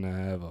City is going to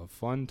have a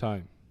fun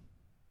time.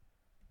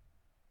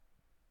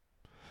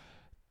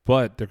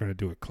 But they're going to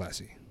do it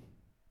classy.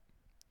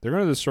 They're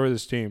going to destroy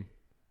this team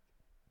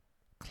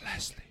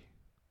classily.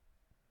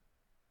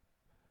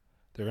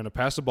 They're going to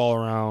pass the ball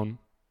around.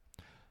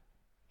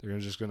 They're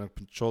just going to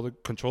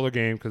control the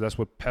game because that's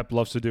what Pep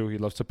loves to do. He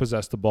loves to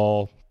possess the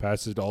ball,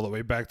 pass it all the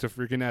way back to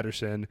freaking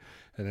Ederson,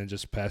 and then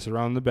just pass it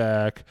around the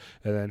back.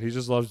 And then he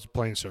just loves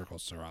playing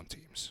circles around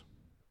teams.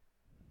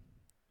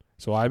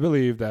 So I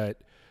believe that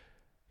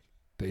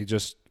they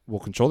just will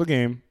control the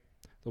game.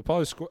 They'll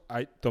probably score.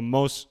 I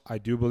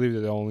do believe that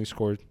they'll only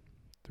score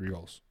 3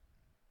 goals.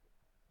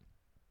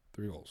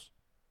 3 goals.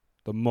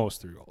 The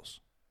most 3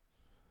 goals.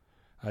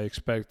 I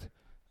expect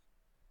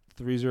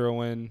 3-0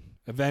 win.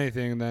 If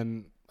anything,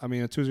 then, a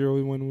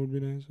 2-0 win would be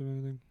nice, if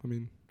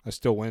anything. I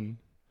still win.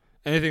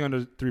 Anything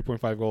under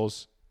 3.5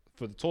 goals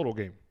for the total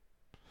game.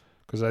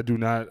 Because I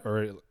don't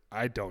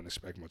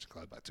expect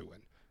Mönchengladbach to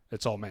win.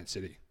 It's all Man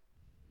City.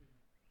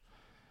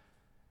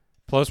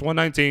 Plus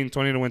 119,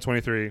 20 to win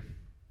 23.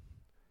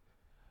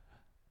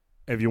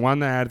 If you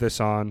want to add this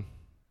on,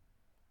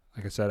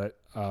 like I said,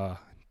 I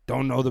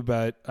don't know the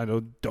bet. I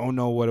don't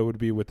know what it would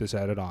be with this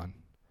added on.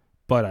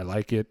 But I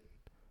like it.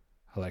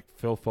 I like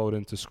Phil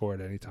Foden to score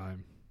at any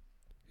time.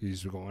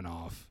 He's going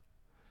off.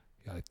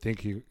 I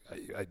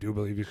do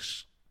believe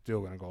he's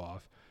still going to go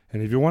off.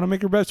 And if you want to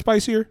make your bet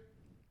spicier,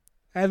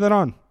 add that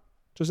on.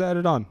 Just add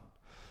it on.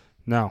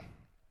 Now,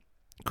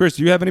 Chris,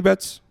 do you have any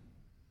bets?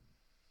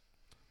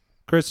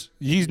 Chris,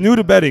 he's new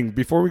to betting.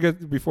 Before we get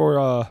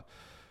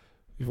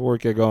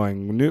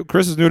going,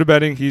 Chris is new to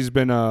betting. He's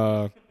been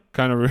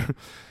kind of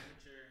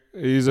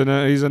he's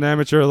an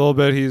amateur a little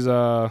bit.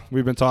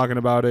 We've been talking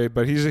about it,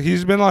 but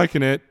he's been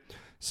liking it.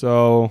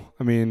 So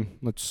let me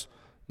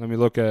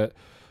look at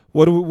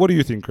what do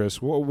you think,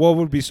 Chris? What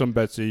would be some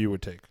bets that you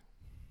would take?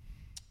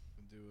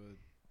 Do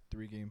a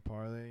 3-game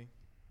parlay.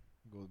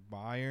 Go with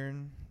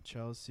Bayern,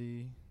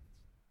 Chelsea,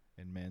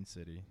 and Man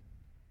City.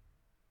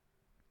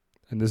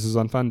 And this is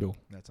on FanDuel.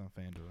 That's on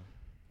FanDuel.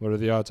 What are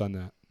the odds on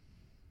that?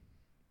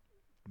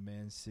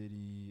 Man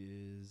City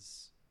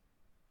is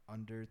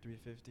under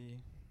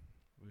 350.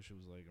 Wish it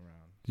was like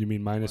around. You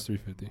mean minus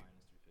 350? Minus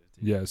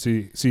 350. Yeah.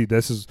 See,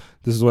 this is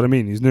what I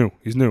mean. He's new.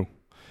 And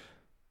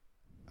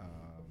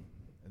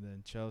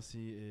then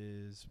Chelsea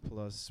is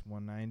plus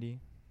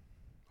 190.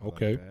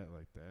 Okay.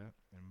 Like that.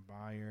 And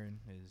Bayern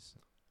is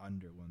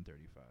under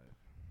 135.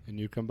 And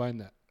you combine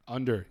that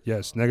under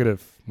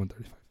negative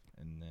 135.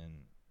 And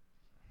then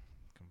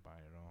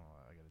combine it all.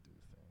 I gotta do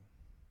the thing.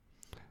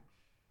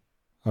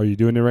 Are you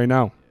doing it right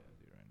now?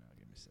 Yeah, I'll do it right now.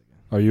 Give me a second.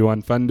 Are you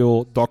on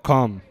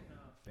FanDuel.com?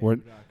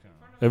 FanDuel.com.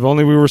 If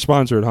only we were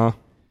sponsored, huh?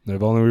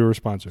 If only we were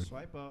sponsored.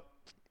 Swipe up.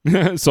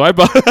 Swipe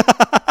up.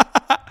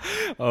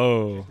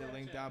 Oh. The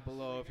link down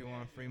below if you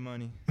want free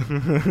money.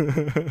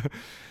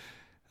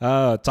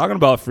 Talking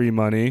about free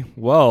money.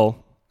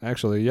 Well,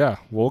 actually, yeah,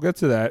 we'll get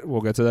to that.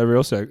 We'll get to that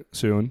real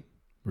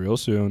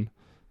soon.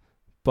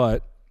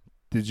 But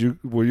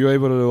were you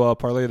able to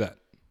parlay that?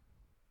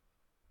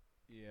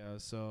 Yeah,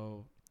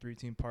 so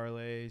 3-team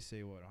parlay,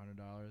 say what,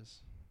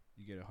 $100.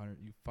 You get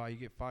you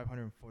get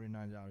 $549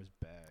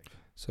 back.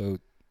 So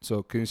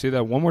can you say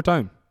that one more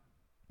time?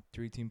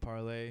 3-team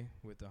parlay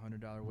with a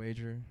 $100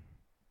 wager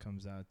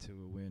comes out to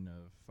a win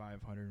of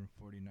 $549.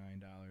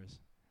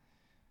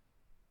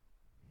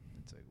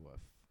 It's like what?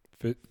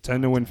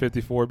 10 to win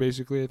 54,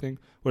 basically. I think.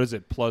 What is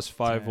it? Plus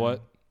 5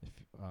 what?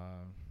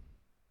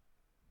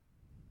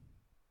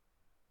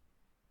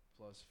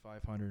 Plus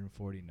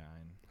 549.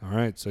 All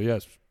right. So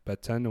yes,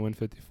 bet 10 to win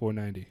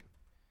 54.90.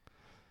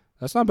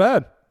 That's not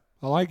bad.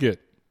 I like it.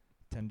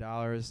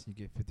 $10, you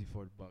get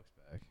 $54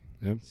 back.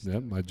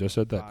 Yep. I just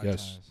said that. 5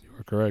 Yes, times. you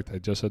are correct. I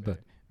just said that.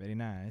 Very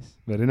nice.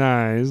 Very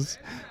nice.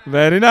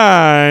 Very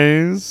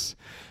nice.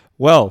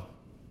 Well,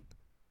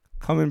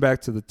 coming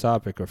back to the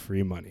topic of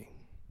free money.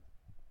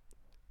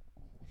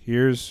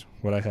 Here's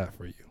what I have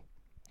for you.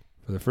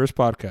 For the first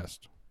podcast.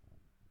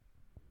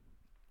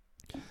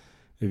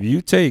 If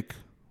you take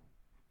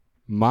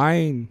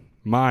mine,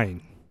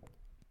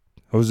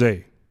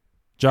 Jose,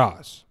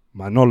 Jaws,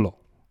 Manolo,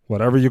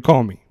 whatever you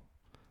call me,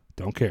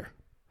 don't care.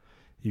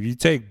 If you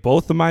take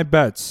both of my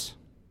bets,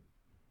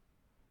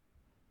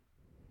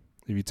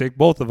 if you take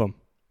both of them,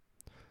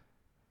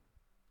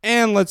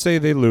 and let's say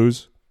they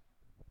lose,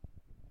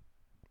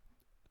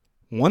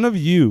 one of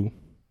you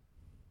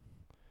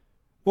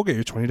will get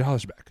your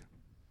 $20 back.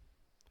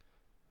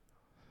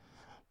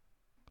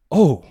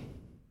 Oh,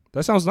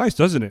 that sounds nice,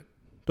 doesn't it?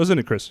 Doesn't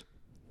it, Chris?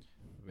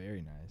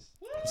 Very nice.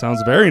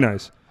 Sounds very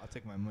nice. I'll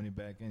take my money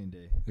back any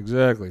day.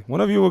 Exactly. One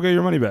of you will get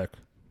your money back.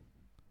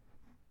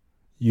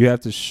 You have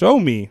to show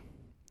me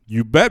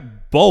you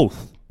bet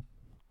both.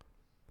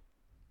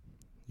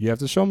 You have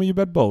to show me you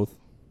bet both.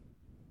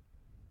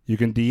 You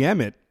can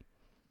DM it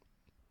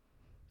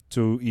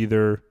to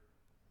either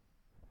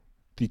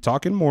the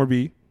Talkin'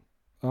 Morby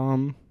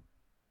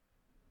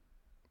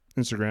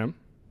Instagram,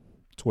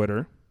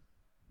 Twitter.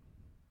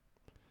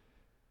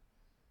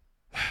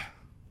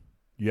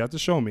 You have to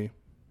show me.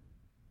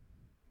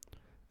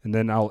 And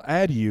then I'll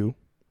add you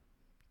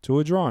to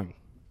a drawing.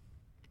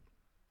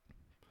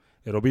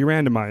 It'll be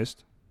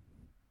randomized.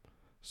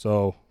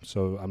 So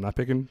I'm not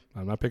picking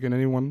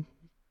anyone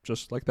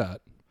just like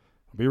that.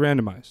 It'll be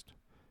randomized.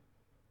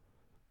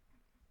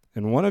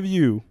 And one of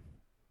you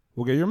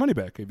will get your money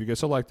back if you get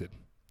selected.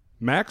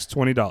 Max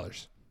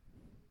 $20.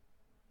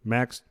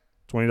 Max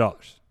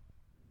 $20.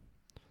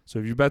 So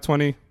if you bet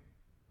 20,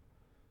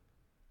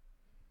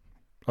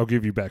 I'll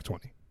give you back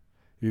 20.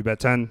 If you bet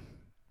 10,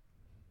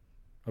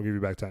 I'll give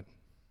you back 10.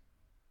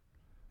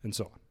 And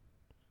so on.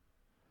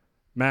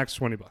 Max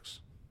 $20.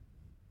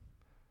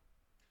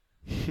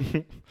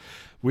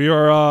 We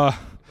are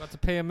About to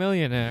pay a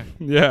millionaire.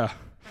 yeah.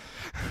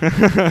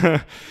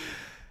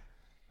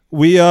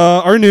 We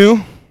are new.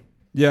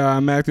 Yeah,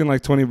 I'm acting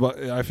like 20 bucks.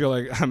 I feel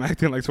like I'm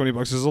acting like 20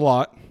 bucks is a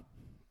lot.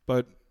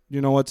 But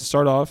you know what, to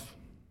start off,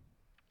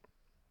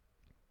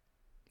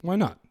 why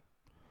not?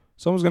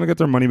 Someone's going to get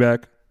their money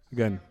back.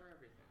 Again,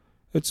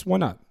 why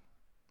not?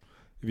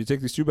 If you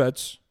take these 2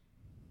 bets,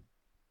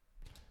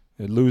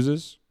 it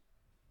loses.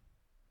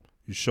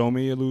 You show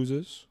me it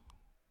loses.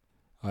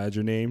 I add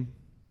your name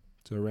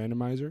to a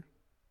randomizer.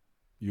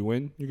 You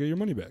win, you get your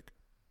money back.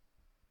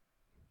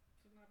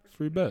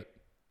 Free bet.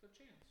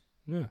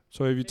 Yeah.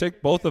 So if you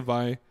take both of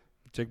my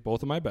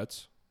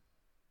bets,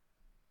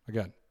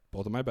 again,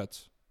 both of my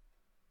bets,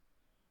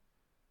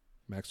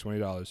 max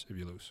 $20 if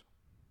you lose.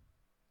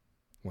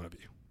 One of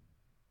you.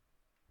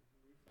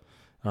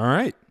 All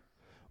right.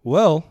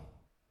 Well,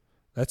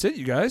 that's it,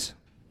 you guys.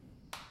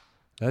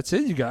 Man,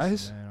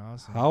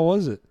 awesome. How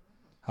was it?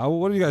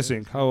 What do you guys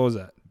think? How was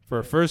that for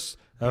a first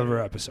ever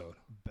episode?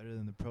 Better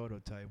than the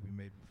prototype we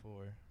made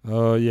before.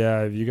 Oh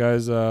yeah, if you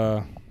guys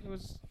It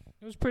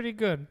was pretty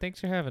good. Thanks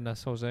for having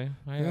us, Jose.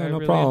 I Yeah, no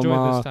really problem.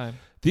 enjoyed this time.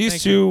 these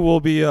Thank two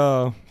will be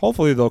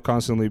hopefully they'll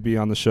constantly be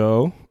on the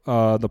show,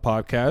 the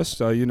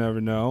podcast. You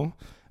never know.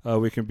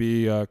 We can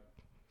be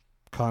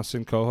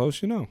constant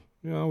co-hosts. You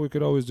know, we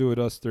could always do it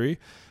us 3.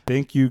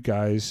 Thank you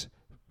guys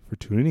for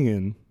tuning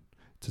in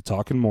to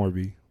Talkin'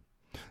 Morby,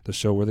 the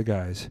show where the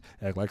guys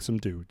act like some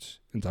dudes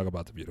and talk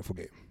about the beautiful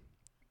game.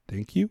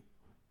 Thank you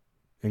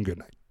and good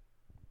night.